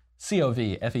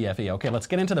upside.com/COVFEFE. Okay, let's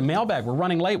get into the mailbag. We're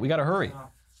running late. We got to hurry.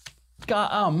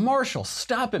 God, Marshall,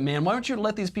 stop it, man. Why don't you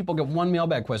let these people get one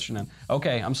mailbag question in?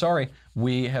 Okay, I'm sorry.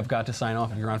 We have got to sign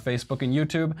off. If you're on Facebook and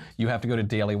YouTube, you have to go to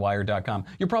dailywire.com.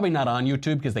 You're probably not on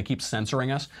YouTube because they keep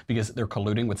censoring us because they're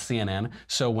colluding with CNN.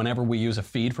 So whenever we use a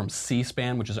feed from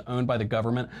C-SPAN, which is owned by the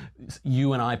government,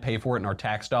 you and I pay for it in our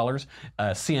tax dollars.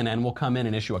 CNN will come in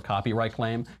and issue a copyright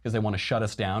claim because they want to shut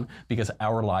us down because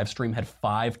our live stream had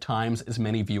 5 times as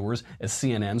many viewers as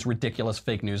CNN's ridiculous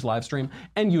fake news live stream.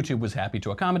 And YouTube was happy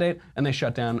to accommodate, and they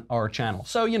shut down our channel.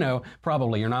 So,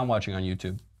 probably you're not watching on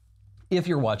YouTube. If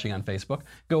you're watching on Facebook,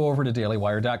 go over to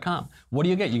dailywire.com. What do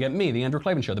you get? You get me, The Andrew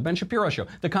Klavan Show, The Ben Shapiro Show,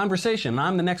 The Conversation, and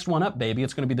I'm the next one up, baby.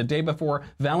 It's going to be the day before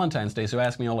Valentine's Day, so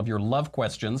ask me all of your love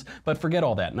questions, but forget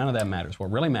all that. None of that matters. What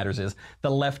really matters is the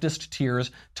Leftist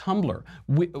Tears Tumblr.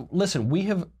 Listen, we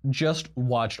have just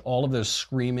watched all of those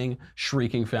screaming,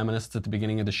 shrieking feminists at the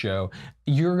beginning of the show.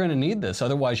 You're going to need this.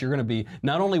 Otherwise, you're going to be,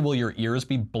 not only will your ears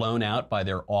be blown out by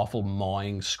their awful,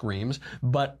 mawing screams,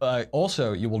 but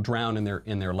also you will drown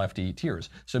in their lefty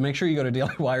tears. So make sure you go to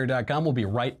dailywire.com. We'll be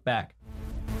right back.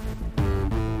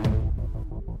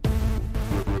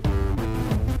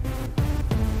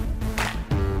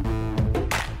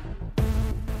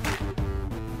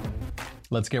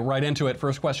 Let's get right into it.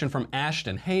 First question from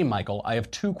Ashton. Hey, Michael, I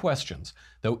have 2 questions,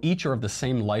 though each are of the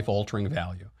same life-altering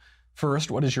value.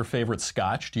 First, what is your favorite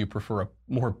scotch? Do you prefer a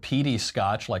more peaty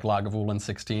scotch like Lagavulin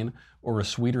 16 or a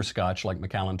sweeter scotch like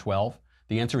Macallan 12?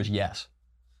 The answer is yes.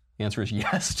 The answer is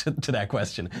yes to that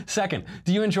question. Second,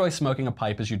 do you enjoy smoking a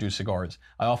pipe as you do cigars?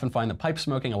 I often find that pipe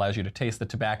smoking allows you to taste the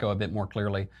tobacco a bit more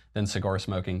clearly than cigar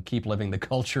smoking. Keep living the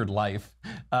cultured life.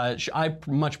 I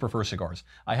much prefer cigars.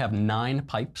 I have 9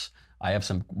 pipes. I have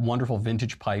some wonderful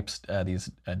vintage pipes,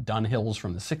 these Dunhills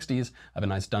from the 60s. I have a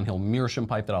nice Dunhill Meerschaum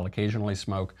pipe that I'll occasionally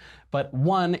smoke. But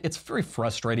one, it's very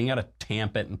frustrating. You got to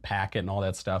tamp it and pack it and all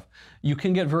that stuff. You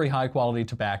can get very high quality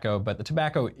tobacco, but the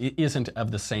tobacco isn't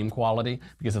of the same quality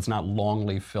because it's not long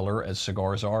leaf filler as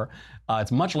cigars are.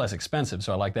 It's much less expensive,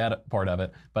 so I like that part of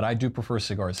it. But I do prefer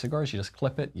cigars. Cigars, you just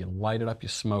clip it, you light it up, you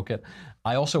smoke it.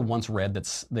 I also once read that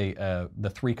the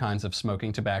 3 kinds of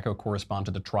smoking tobacco correspond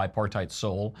to the tripartite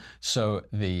soul. So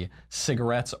the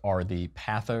cigarettes are the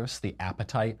pathos, the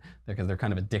appetite, because they're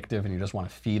kind of addictive and you just want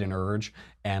to feed an urge.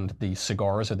 And the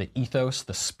cigars are the ethos,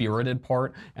 the spirited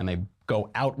part, and they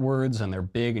go outwards and they're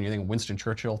big, and you think Winston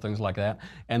Churchill, things like that.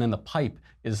 And then the pipe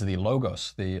is the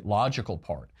logos, the logical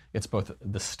part. It's both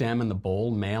the stem and the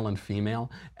bowl, male and female,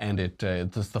 and it's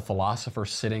the philosopher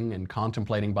sitting and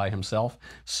contemplating by himself.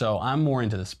 So I'm more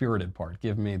into the spirited part.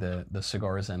 Give me the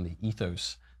cigars and the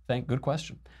ethos. Good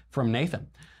question. From Nathan.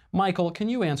 Michael, can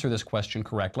you answer this question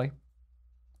correctly?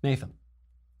 Nathan.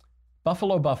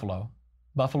 Buffalo, buffalo.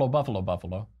 Buffalo, buffalo,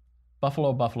 buffalo.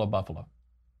 Buffalo, buffalo, buffalo.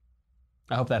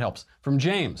 I hope that helps. From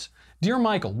James. Dear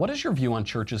Michael, what is your view on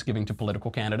churches giving to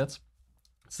political candidates?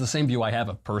 It's the same view I have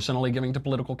of personally giving to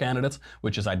political candidates,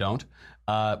 which is I don't.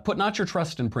 Put not your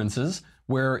trust in princes.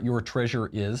 Where your treasure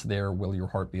is, there will your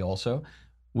heart be also.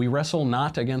 We wrestle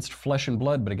not against flesh and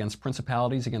blood, but against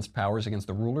principalities, against powers, against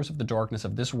the rulers of the darkness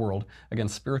of this world,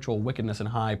 against spiritual wickedness in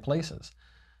high places.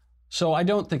 So I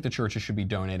don't think the churches should be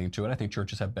donating to it. I think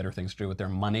churches have better things to do with their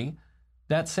money.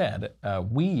 That said,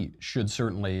 we should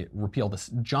certainly repeal the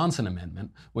Johnson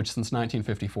Amendment, which since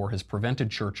 1954 has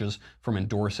prevented churches from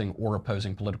endorsing or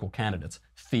opposing political candidates,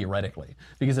 theoretically,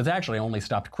 because it's actually only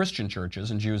stopped Christian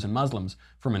churches and Jews and Muslims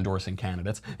from endorsing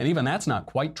candidates. And even that's not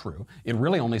quite true. It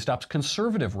really only stops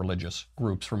conservative religious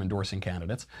groups from endorsing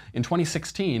candidates. In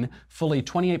 2016, fully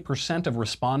 28% of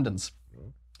respondents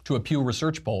to to a Pew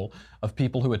Research poll of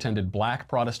people who attended black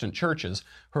Protestant churches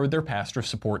heard their pastor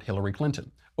support Hillary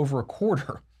Clinton. Over a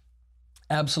quarter.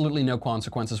 Absolutely no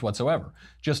consequences whatsoever.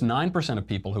 Just 9% of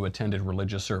people who attended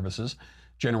religious services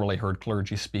generally heard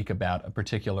clergy speak about a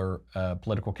particular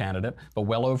political candidate, but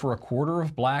well over a quarter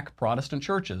of black Protestant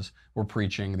churches were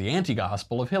preaching the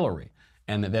anti-gospel of Hillary,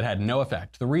 and that had no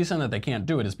effect. The reason that they can't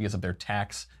do it is because of their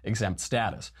tax-exempt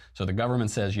status. So the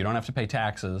government says you don't have to pay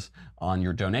taxes on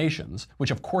your donations,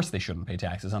 which of course they shouldn't pay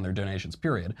taxes on their donations,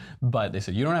 period. But they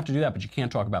said you don't have to do that, but you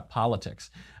can't talk about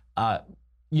politics.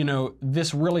 You know,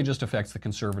 this really just affects the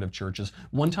conservative churches.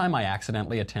 One time I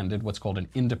accidentally attended what's called an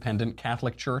independent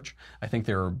Catholic church. I think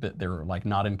they're like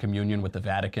not in communion with the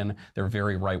Vatican. They're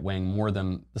very right-wing, more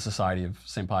than the Society of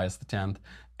St. Pius X,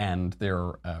 and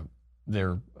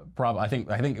they're probably, I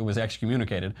think it was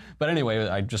excommunicated. But anyway,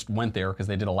 I just went there because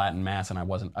they did a Latin Mass and I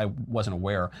wasn't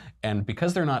aware. And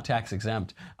because they're not tax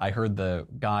exempt, I heard the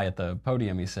guy at the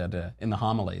podium, he said, in the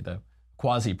homily, the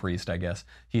quasi-priest, I guess,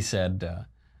 he said,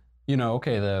 you know,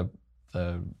 okay, the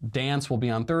dance will be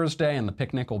on Thursday and the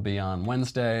picnic will be on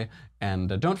Wednesday.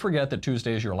 And don't forget that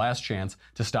Tuesday is your last chance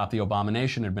to stop the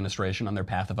Abomination administration on their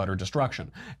path of utter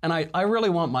destruction. And I really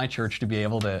want my church to be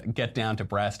able to get down to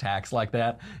brass tacks like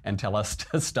that and tell us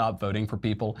to stop voting for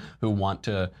people who want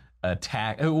to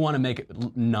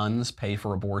make nuns pay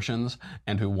for abortions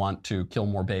and who want to kill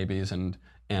more babies and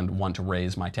want to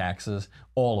raise my taxes,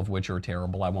 all of which are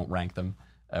terrible. I won't rank them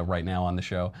right now on the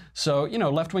show. So, you know,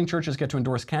 left-wing churches get to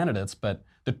endorse candidates, but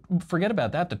forget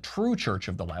about that. The true church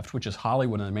of the left, which is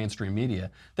Hollywood and the mainstream media,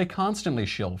 they constantly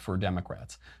shill for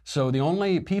Democrats. So the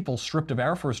only people stripped of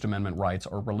our First Amendment rights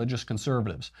are religious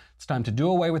conservatives. It's time to do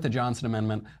away with the Johnson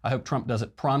Amendment. I hope Trump does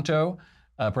it pronto.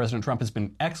 President Trump has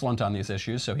been excellent on these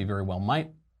issues, so he very well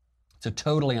might. It's a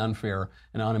totally unfair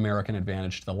and un-American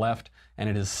advantage to the left, and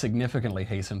it has significantly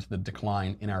hastened the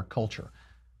decline in our culture.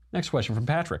 Next question from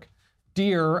Patrick.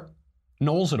 Dear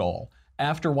Knowles et al.,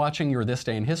 after watching your This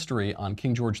Day in History on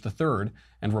King George III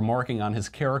and remarking on his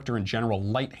character and general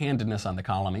light-handedness on the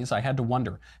colonies, I had to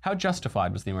wonder, how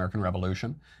justified was the American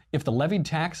Revolution? If the levied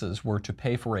taxes were to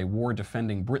pay for a war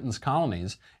defending Britain's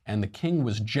colonies and the king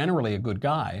was generally a good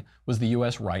guy, was the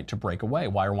U.S. right to break away?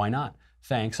 Why or why not?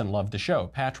 Thanks and love the show.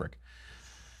 Patrick.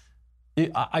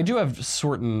 I do have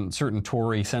certain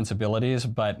Tory sensibilities,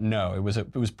 but no, it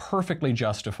was perfectly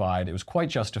justified. It was quite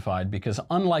justified because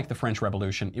unlike the French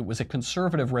Revolution, it was a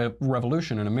conservative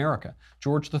revolution in America.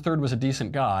 George III was a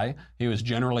decent guy. He was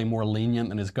generally more lenient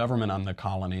than his government on the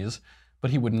colonies, but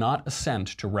he would not assent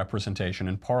to representation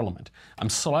in Parliament. I'm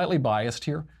slightly biased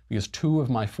here because two of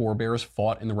my forebears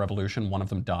fought in the Revolution. One of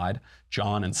them died,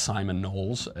 John and Simon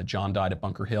Knowles. John died at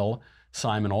Bunker Hill.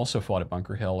 Simon also fought at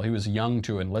Bunker Hill. He was young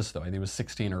to enlist, though. He was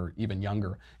 16 or even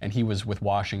younger, and he was with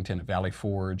Washington at Valley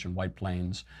Forge and White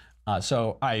Plains.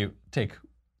 So I take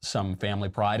some family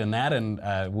pride in that and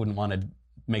wouldn't want to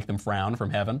make them frown from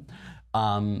heaven.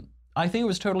 I think it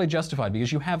was totally justified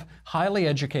because you have highly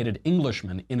educated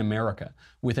Englishmen in America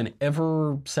with an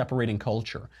ever-separating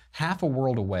culture, half a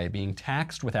world away, being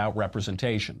taxed without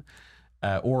representation.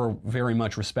 Or very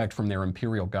much respect from their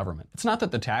imperial government. It's not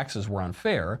that the taxes were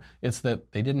unfair, it's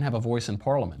that they didn't have a voice in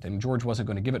Parliament, and George wasn't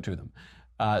going to give it to them.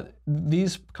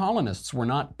 These colonists were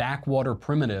not backwater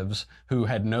primitives who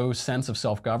had no sense of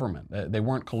self-government. They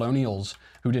weren't colonials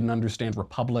who didn't understand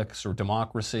republics or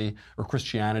democracy or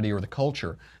Christianity or the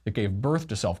culture that gave birth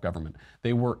to self-government.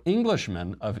 They were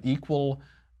Englishmen of equal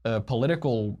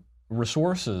political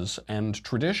resources and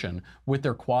tradition with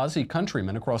their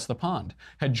quasi-countrymen across the pond.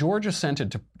 Had George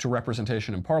assented to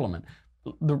representation in Parliament,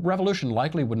 the revolution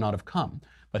likely would not have come.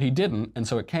 But he didn't, and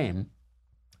so it came.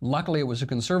 Luckily, it was a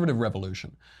conservative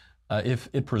revolution. If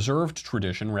it preserved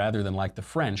tradition rather than, like the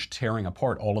French, tearing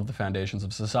apart all of the foundations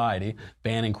of society,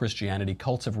 banning Christianity,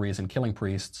 cults of reason, killing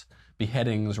priests,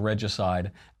 beheadings, regicide.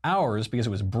 Ours, because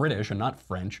it was British and not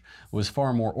French, was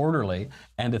far more orderly,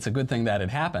 and it's a good thing that it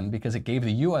happened because it gave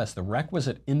the U.S. the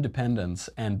requisite independence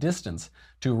and distance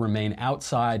to remain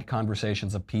outside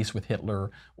conversations of peace with Hitler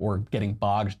or getting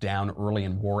bogged down early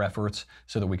in war efforts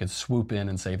so that we could swoop in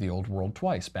and save the old world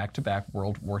twice. Back-to-back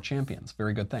World War champions.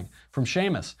 Very good thing. From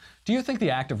Seamus, do you think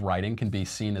the act of writing can be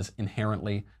seen as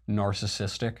inherently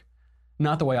narcissistic?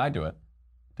 Not the way I do it.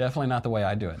 Definitely not the way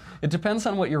I do it. It depends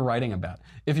on what you're writing about.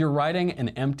 If you're writing an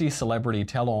empty celebrity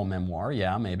tell-all memoir,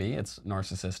 yeah, maybe it's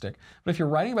narcissistic. But if you're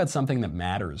writing about something that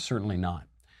matters, certainly not.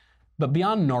 But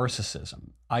beyond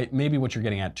narcissism, maybe what you're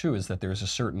getting at too is that there's a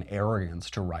certain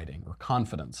arrogance to writing or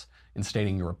confidence in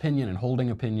stating your opinion and holding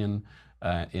opinion,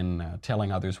 in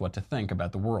telling others what to think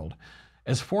about the world.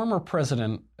 As former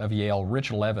president of Yale,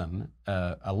 Rich Levin,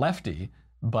 a lefty,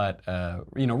 But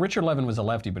Richard Levin was a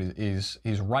lefty, but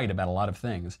he's right about a lot of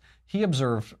things. He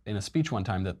observed in a speech one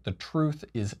time that the truth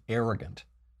is arrogant.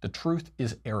 The truth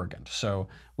is arrogant. So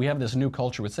we have this new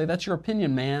culture would say, that's your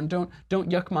opinion, man. Don't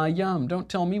yuck my yum. Don't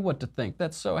tell me what to think.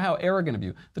 That's so how arrogant of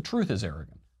you. The truth is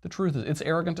arrogant. The truth is, it's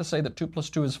arrogant to say that 2 +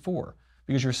 2 is 4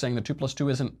 because you're saying that 2 + 2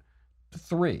 isn't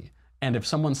 3. And if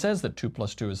someone says that 2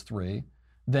 + 2 is 3,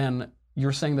 then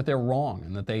you're saying that they're wrong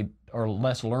and that they are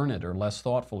less learned or less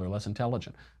thoughtful or less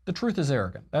intelligent. The truth is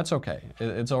arrogant. That's okay.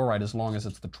 It's all right as long as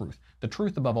it's the truth. The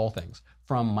truth above all things.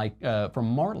 From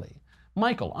Marley.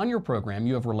 Michael, on your program,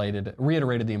 you have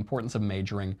reiterated the importance of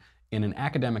majoring in an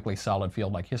academically solid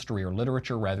field like history or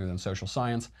literature rather than social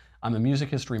science. I'm a music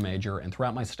history major, and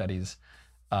throughout my studies,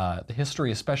 the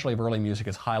history, especially of early music,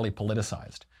 is highly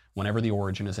politicized whenever the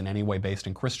origin is in any way based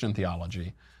in Christian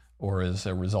theology or is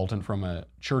a resultant from a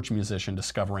church musician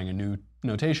discovering a new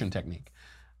notation technique.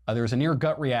 There's a near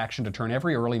gut reaction to turn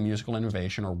every early musical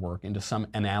innovation or work into some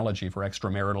analogy for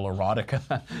extramarital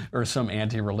erotica or some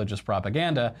anti-religious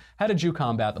propaganda. How did you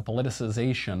combat the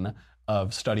politicization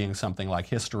of studying something like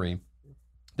history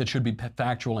that should be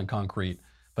factual and concrete,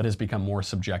 but has become more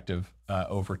subjective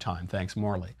over time? Thanks,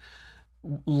 Morley.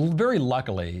 Very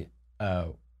luckily,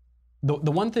 the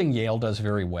one thing Yale does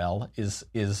very well is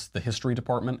the history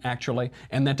department, actually.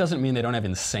 And that doesn't mean they don't have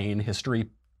insane history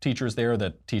teachers there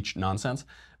that teach nonsense,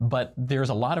 but there's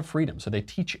a lot of freedom. So they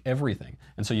teach everything.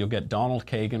 And so you'll get Donald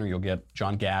Kagan or you'll get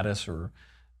John Gaddis or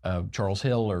Charles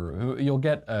Hill, or you'll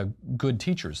get good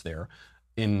teachers there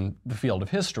in the field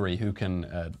of history who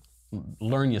can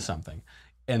learn you something.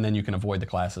 And then you can avoid the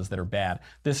classes that are bad.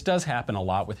 This does happen a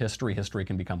lot with history. History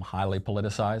can become highly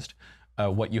politicized.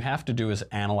 What you have to do is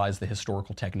analyze the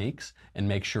historical techniques and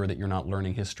make sure that you're not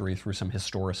learning history through some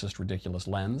historicist, ridiculous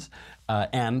lens.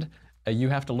 And you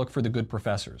have to look for the good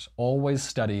professors. Always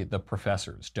study the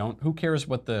professors. Who cares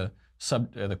what the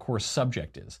course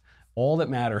subject is? All that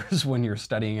matters when you're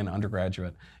studying an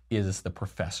undergraduate is the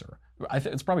professor.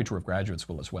 It's probably true of graduate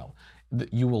school as well.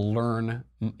 You will learn,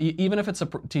 even if it's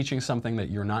teaching something that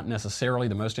you're not necessarily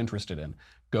the most interested in,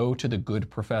 go to the good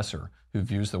professor who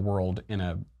views the world in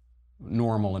a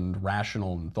normal and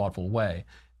rational and thoughtful way.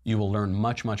 You will learn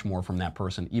much, much more from that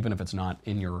person, even if it's not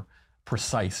in your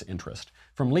precise interest.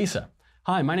 From Lisa.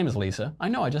 Hi, my name is Lisa. I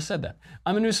know, I just said that.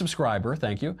 I'm a new subscriber,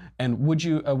 thank you. And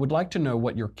would like to know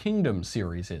what your Kingdom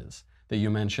series is that you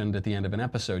mentioned at the end of an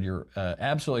episode. You're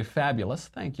absolutely fabulous,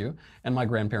 thank you. And my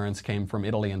grandparents came from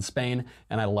Italy and Spain,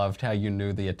 and I loved how you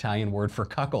knew the Italian word for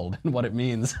cuckold and what it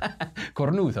means.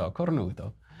 Cornuto,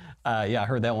 cornuto. Yeah, I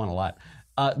heard that one a lot.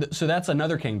 So that's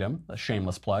Another Kingdom, a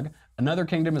shameless plug. Another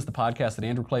Kingdom is the podcast that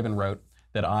Andrew Klavan wrote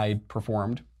that I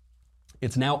performed.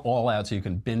 It's now all out, so you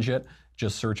can binge it.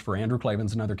 Just search for Andrew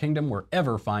Klavan's Another Kingdom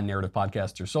wherever fine narrative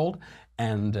podcasts are sold.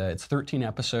 And it's 13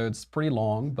 episodes, pretty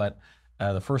long, but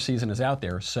the first season is out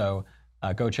there, so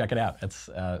go check it out. It's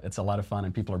a lot of fun,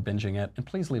 and people are binging it. And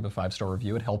please leave a 5-star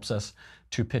review. It helps us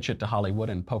to pitch it to Hollywood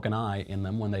and poke an eye in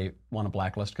them when they want to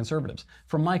blacklist conservatives.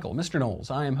 From Michael, Mr.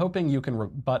 Knowles, I am hoping you can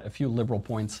rebut a few liberal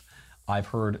points I've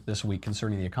heard this week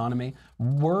concerning the economy.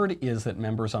 Word is that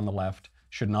members on the left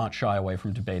should not shy away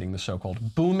from debating the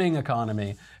so-called booming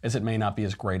economy, as it may not be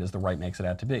as great as the right makes it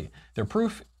out to be. Their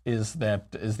proof is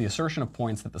the assertion of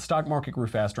points that the stock market grew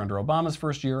faster under Obama's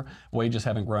first year, wages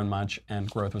haven't grown much, and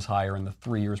growth was higher in the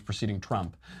 3 years preceding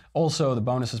Trump. Also, the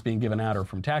bonuses being given out are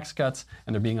from tax cuts,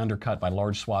 and they're being undercut by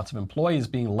large swaths of employees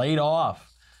being laid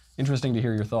off. Interesting to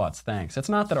hear your thoughts. Thanks. It's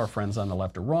not that our friends on the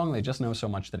left are wrong. They just know so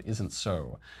much that isn't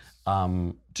so.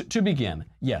 To begin,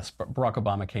 yes, Barack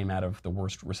Obama came out of the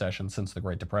worst recession since the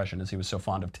Great Depression, as he was so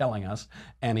fond of telling us,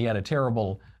 and he had a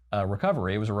terrible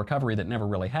recovery. It was a recovery that never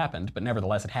really happened, but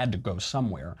nevertheless, it had to go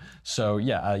somewhere. So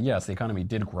yes, the economy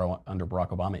did grow under Barack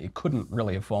Obama. It couldn't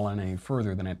really have fallen any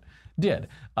further than it did.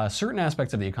 Certain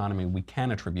aspects of the economy we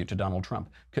can attribute to Donald Trump.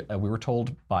 We were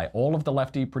told by all of the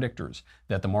lefty predictors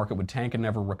that the market would tank and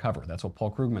never recover. That's what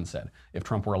Paul Krugman said if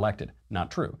Trump were elected.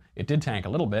 Not true. It did tank a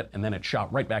little bit, and then it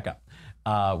shot right back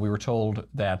up. We were told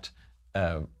that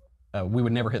we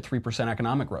would never hit 3%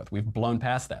 economic growth. We've blown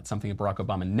past that, something that Barack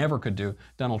Obama never could do.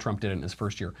 Donald Trump did it in his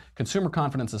first year. Consumer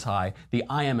confidence is high. The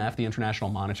IMF, the International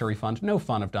Monetary Fund, no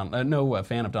fan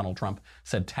of Donald Trump,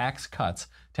 said tax cuts,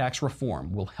 tax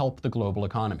reform will help the global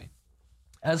economy.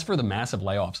 As for the massive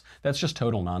layoffs, that's just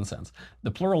total nonsense. The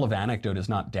plural of anecdote is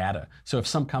not data. So if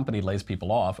some company lays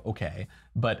people off, okay.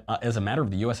 But as a matter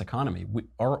of the U.S. economy,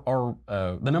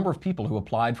 the number of people who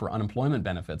applied for unemployment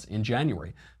benefits in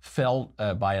January fell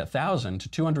by 1,000 to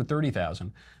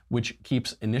 230,000, which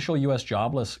keeps initial U.S.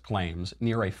 jobless claims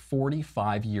near a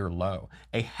 45-year low,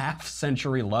 a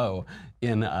half-century low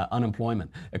in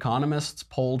unemployment. Economists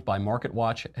polled by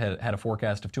MarketWatch had a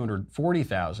forecast of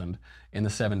 240,000 in the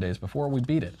 7 days before. We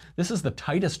beat it. This is the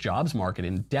tightest jobs market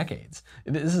in decades.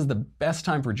 This is the best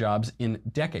time for jobs in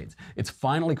decades. It's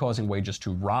finally causing wages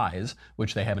to rise,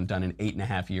 which they haven't done in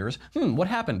 8.5 years. What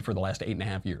happened for the last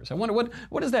 8.5 years? I wonder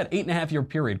what does that 8.5-year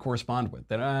period correspond with?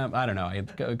 That I don't know.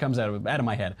 It comes out of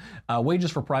my head.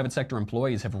 Wages for private sector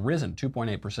employees have risen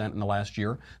 2.8% in the last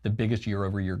year, the biggest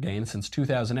year-over-year gain since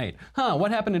 2008. What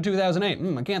happened in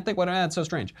 2008? I can't think what. That's so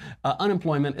strange.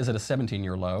 Unemployment is at a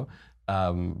 17-year low.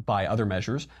 By other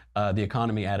measures, the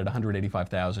economy added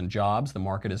 185,000 jobs. The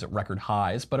market is at record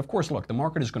highs. But of course, look, the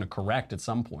market is going to correct at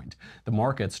some point. The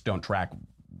markets don't track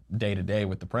day to day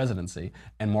with the presidency,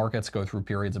 and markets go through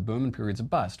periods of boom and periods of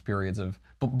bust, periods of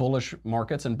bullish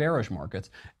markets and bearish markets.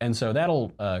 And so that'll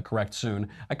correct soon.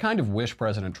 I kind of wish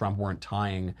President Trump weren't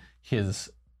tying his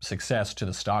success to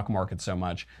the stock market so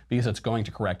much, because it's going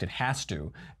to correct. It has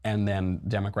to. And then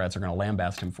Democrats are going to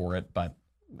lambaste him for it. But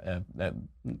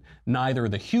neither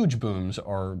the huge booms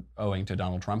are owing to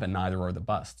Donald Trump, and neither are the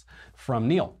busts. From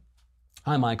Neil.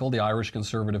 Hi, Michael. The Irish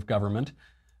Conservative government,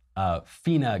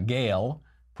 Fine Gael,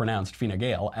 pronounced Fine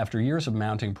Gael, after years of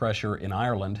mounting pressure in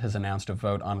Ireland, has announced a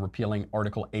vote on repealing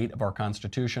Article 8 of our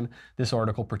Constitution. This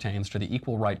article pertains to the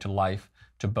equal right to life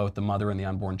to both the mother and the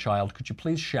unborn child. Could you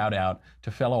please shout out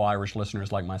to fellow Irish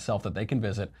listeners like myself that they can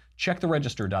visit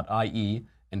checktheregister.ie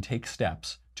and take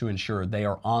steps to ensure they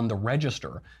are on the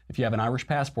register. If you have an Irish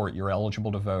passport, you're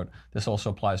eligible to vote. This also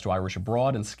applies to Irish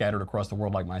abroad and scattered across the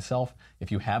world like myself.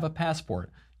 If you have a passport,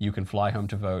 you can fly home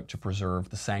to vote to preserve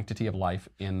the sanctity of life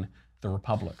in the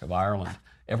Republic of Ireland.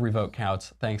 Every vote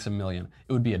counts. Thanks a million.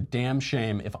 It would be a damn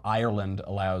shame if Ireland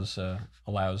allows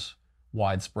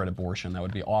widespread abortion. That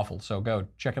would be awful. So go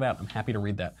check it out. I'm happy to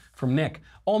read that. From Nick.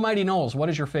 Almighty Knowles, what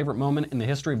is your favorite moment in the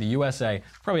history of the USA?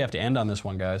 Probably have to end on this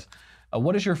one, guys.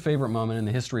 What is your favorite moment in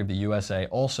the history of the USA?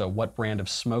 Also, what brand of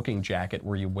smoking jacket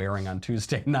were you wearing on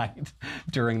Tuesday night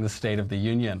during the State of the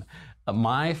Union?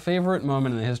 My favorite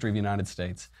moment in the history of the United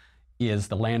States is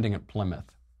the landing at Plymouth.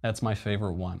 That's my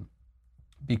favorite one,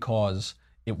 because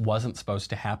it wasn't supposed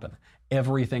to happen.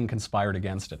 Everything conspired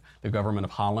against it. The government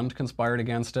of Holland conspired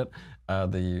against it.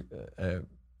 The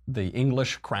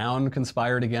English crown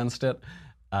conspired against it.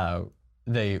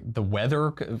 The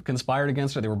weather conspired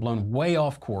against it. They were blown way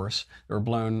off course. They were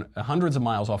blown hundreds of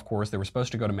miles off course. They were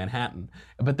supposed to go to Manhattan,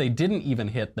 but they didn't even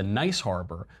hit the nice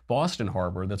harbor, Boston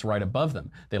Harbor, that's right above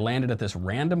them. They landed at this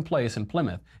random place in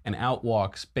Plymouth, and out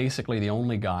walks basically the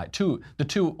only guy, the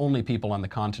two only people on the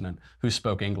continent who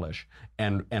spoke English,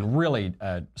 and really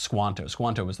Squanto.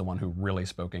 Squanto was the one who really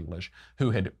spoke English,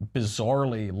 who had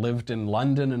bizarrely lived in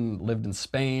London and lived in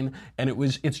Spain, and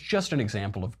it's just an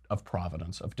example of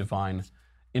providence, of divine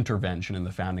intervention in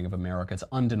the founding of America. It's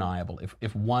undeniable.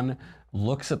 If one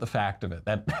looks at the fact of it,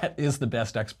 that is the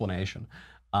best explanation.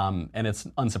 And it's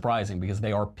unsurprising because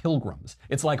they are pilgrims.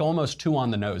 It's like almost too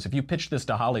on the nose. If you pitch this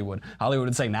to Hollywood, Hollywood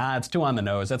would say, nah, it's too on the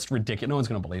nose. That's ridiculous. No one's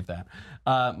going to believe that.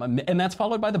 And that's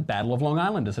followed by the Battle of Long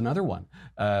Island is another one.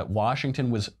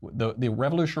 Washington was, the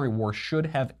Revolutionary War should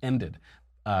have ended.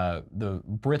 The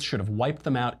Brits should have wiped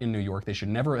them out in New York. They should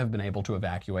never have been able to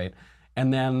evacuate.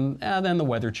 And then the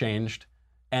weather changed,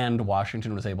 and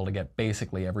Washington was able to get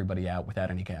basically everybody out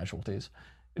without any casualties.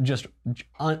 Just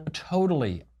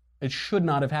totally, it should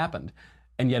not have happened.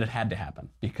 And yet it had to happen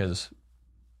because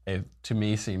it, to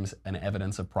me, seems an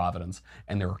evidence of providence.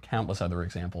 And there are countless other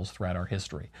examples throughout our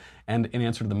history. And in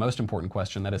answer to the most important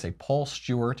question, that is a Paul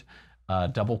Stewart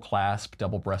double clasp,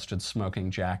 double-breasted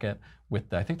smoking jacket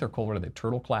with, I think they're called, what are they,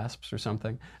 turtle clasps or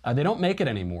something? They don't make it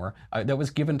anymore. That was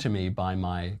given to me by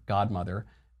my godmother,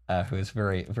 who is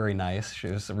very, very nice. She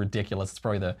was ridiculous. It's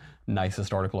probably the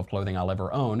nicest article of clothing I'll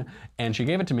ever own. And she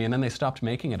gave it to me, and then they stopped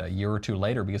making it a year or two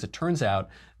later because it turns out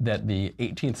that the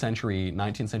 18th century,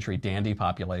 19th century dandy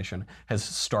population has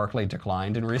starkly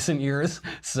declined in recent years.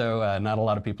 So not a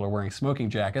lot of people are wearing smoking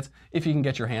jackets. If you can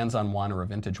get your hands on one or a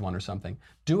vintage one or something,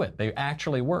 do it. They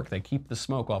actually work. They keep the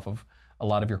smoke off of a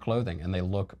lot of your clothing, and they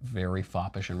look very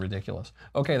foppish and ridiculous.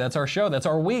 Okay, that's our show. That's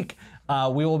our week.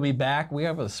 We will be back. We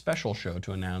have a special show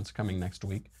to announce coming next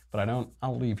week, but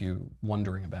I'll leave you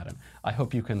wondering about it. I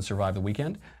hope you can survive the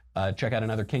weekend. Check out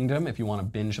Another Kingdom if you want to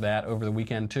binge that over the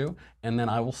weekend too. And then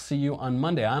I will see you on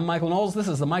Monday. I'm Michael Knowles. This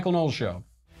is The Michael Knowles Show.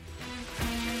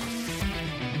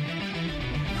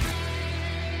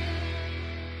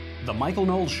 The Michael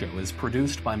Knowles Show is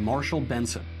produced by Marshall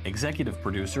Benson, executive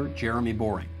producer Jeremy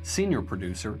Boring, senior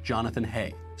producer Jonathan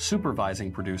Hay,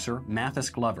 supervising producer Mathis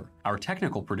Glover. Our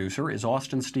technical producer is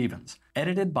Austin Stevens,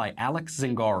 edited by Alex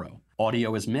Zingaro.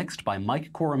 Audio is mixed by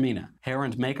Mike Coromina. Hair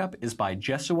and makeup is by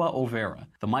Jesua Overa.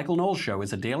 The Michael Knowles Show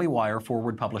is a Daily Wire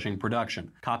Forward Publishing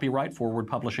production. Copyright Forward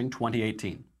Publishing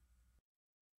 2018.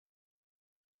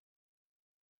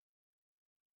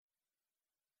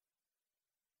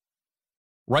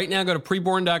 Right now, go to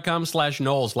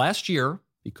preborn.com/Knowles. Last year,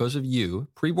 because of you,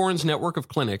 Preborn's network of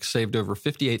clinics saved over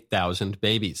 58,000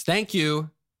 babies. Thank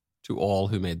you to all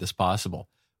who made this possible.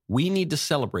 We need to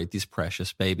celebrate these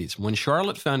precious babies. When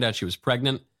Charlotte found out she was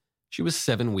pregnant, she was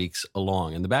 7 weeks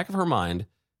along. In the back of her mind,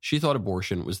 she thought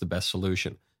abortion was the best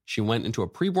solution. She went into a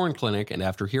preborn clinic, and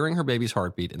after hearing her baby's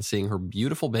heartbeat and seeing her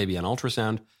beautiful baby on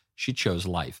ultrasound, she chose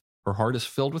life. Her heart is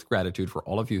filled with gratitude for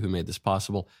all of you who made this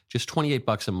possible. Just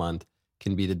 $28 a month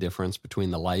can be the difference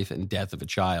between the life and death of a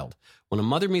child. When a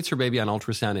mother meets her baby on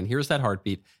ultrasound and hears that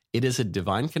heartbeat, it is a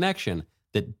divine connection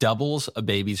that doubles a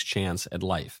baby's chance at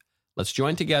life. Let's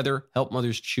join together, help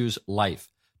mothers choose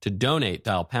life. To donate,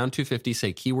 dial pound 250,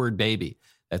 say keyword baby.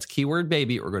 That's keyword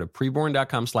baby, or go to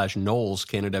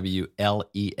preborn.com/Knowles,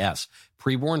 Knowles.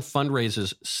 Preborn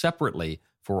fundraises separately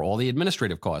for all the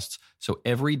administrative costs. So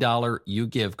every dollar you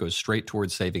give goes straight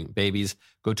towards saving babies.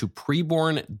 Go to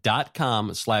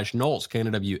preborn.com/Knowles, Knowles,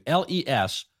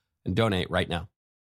 and donate right now.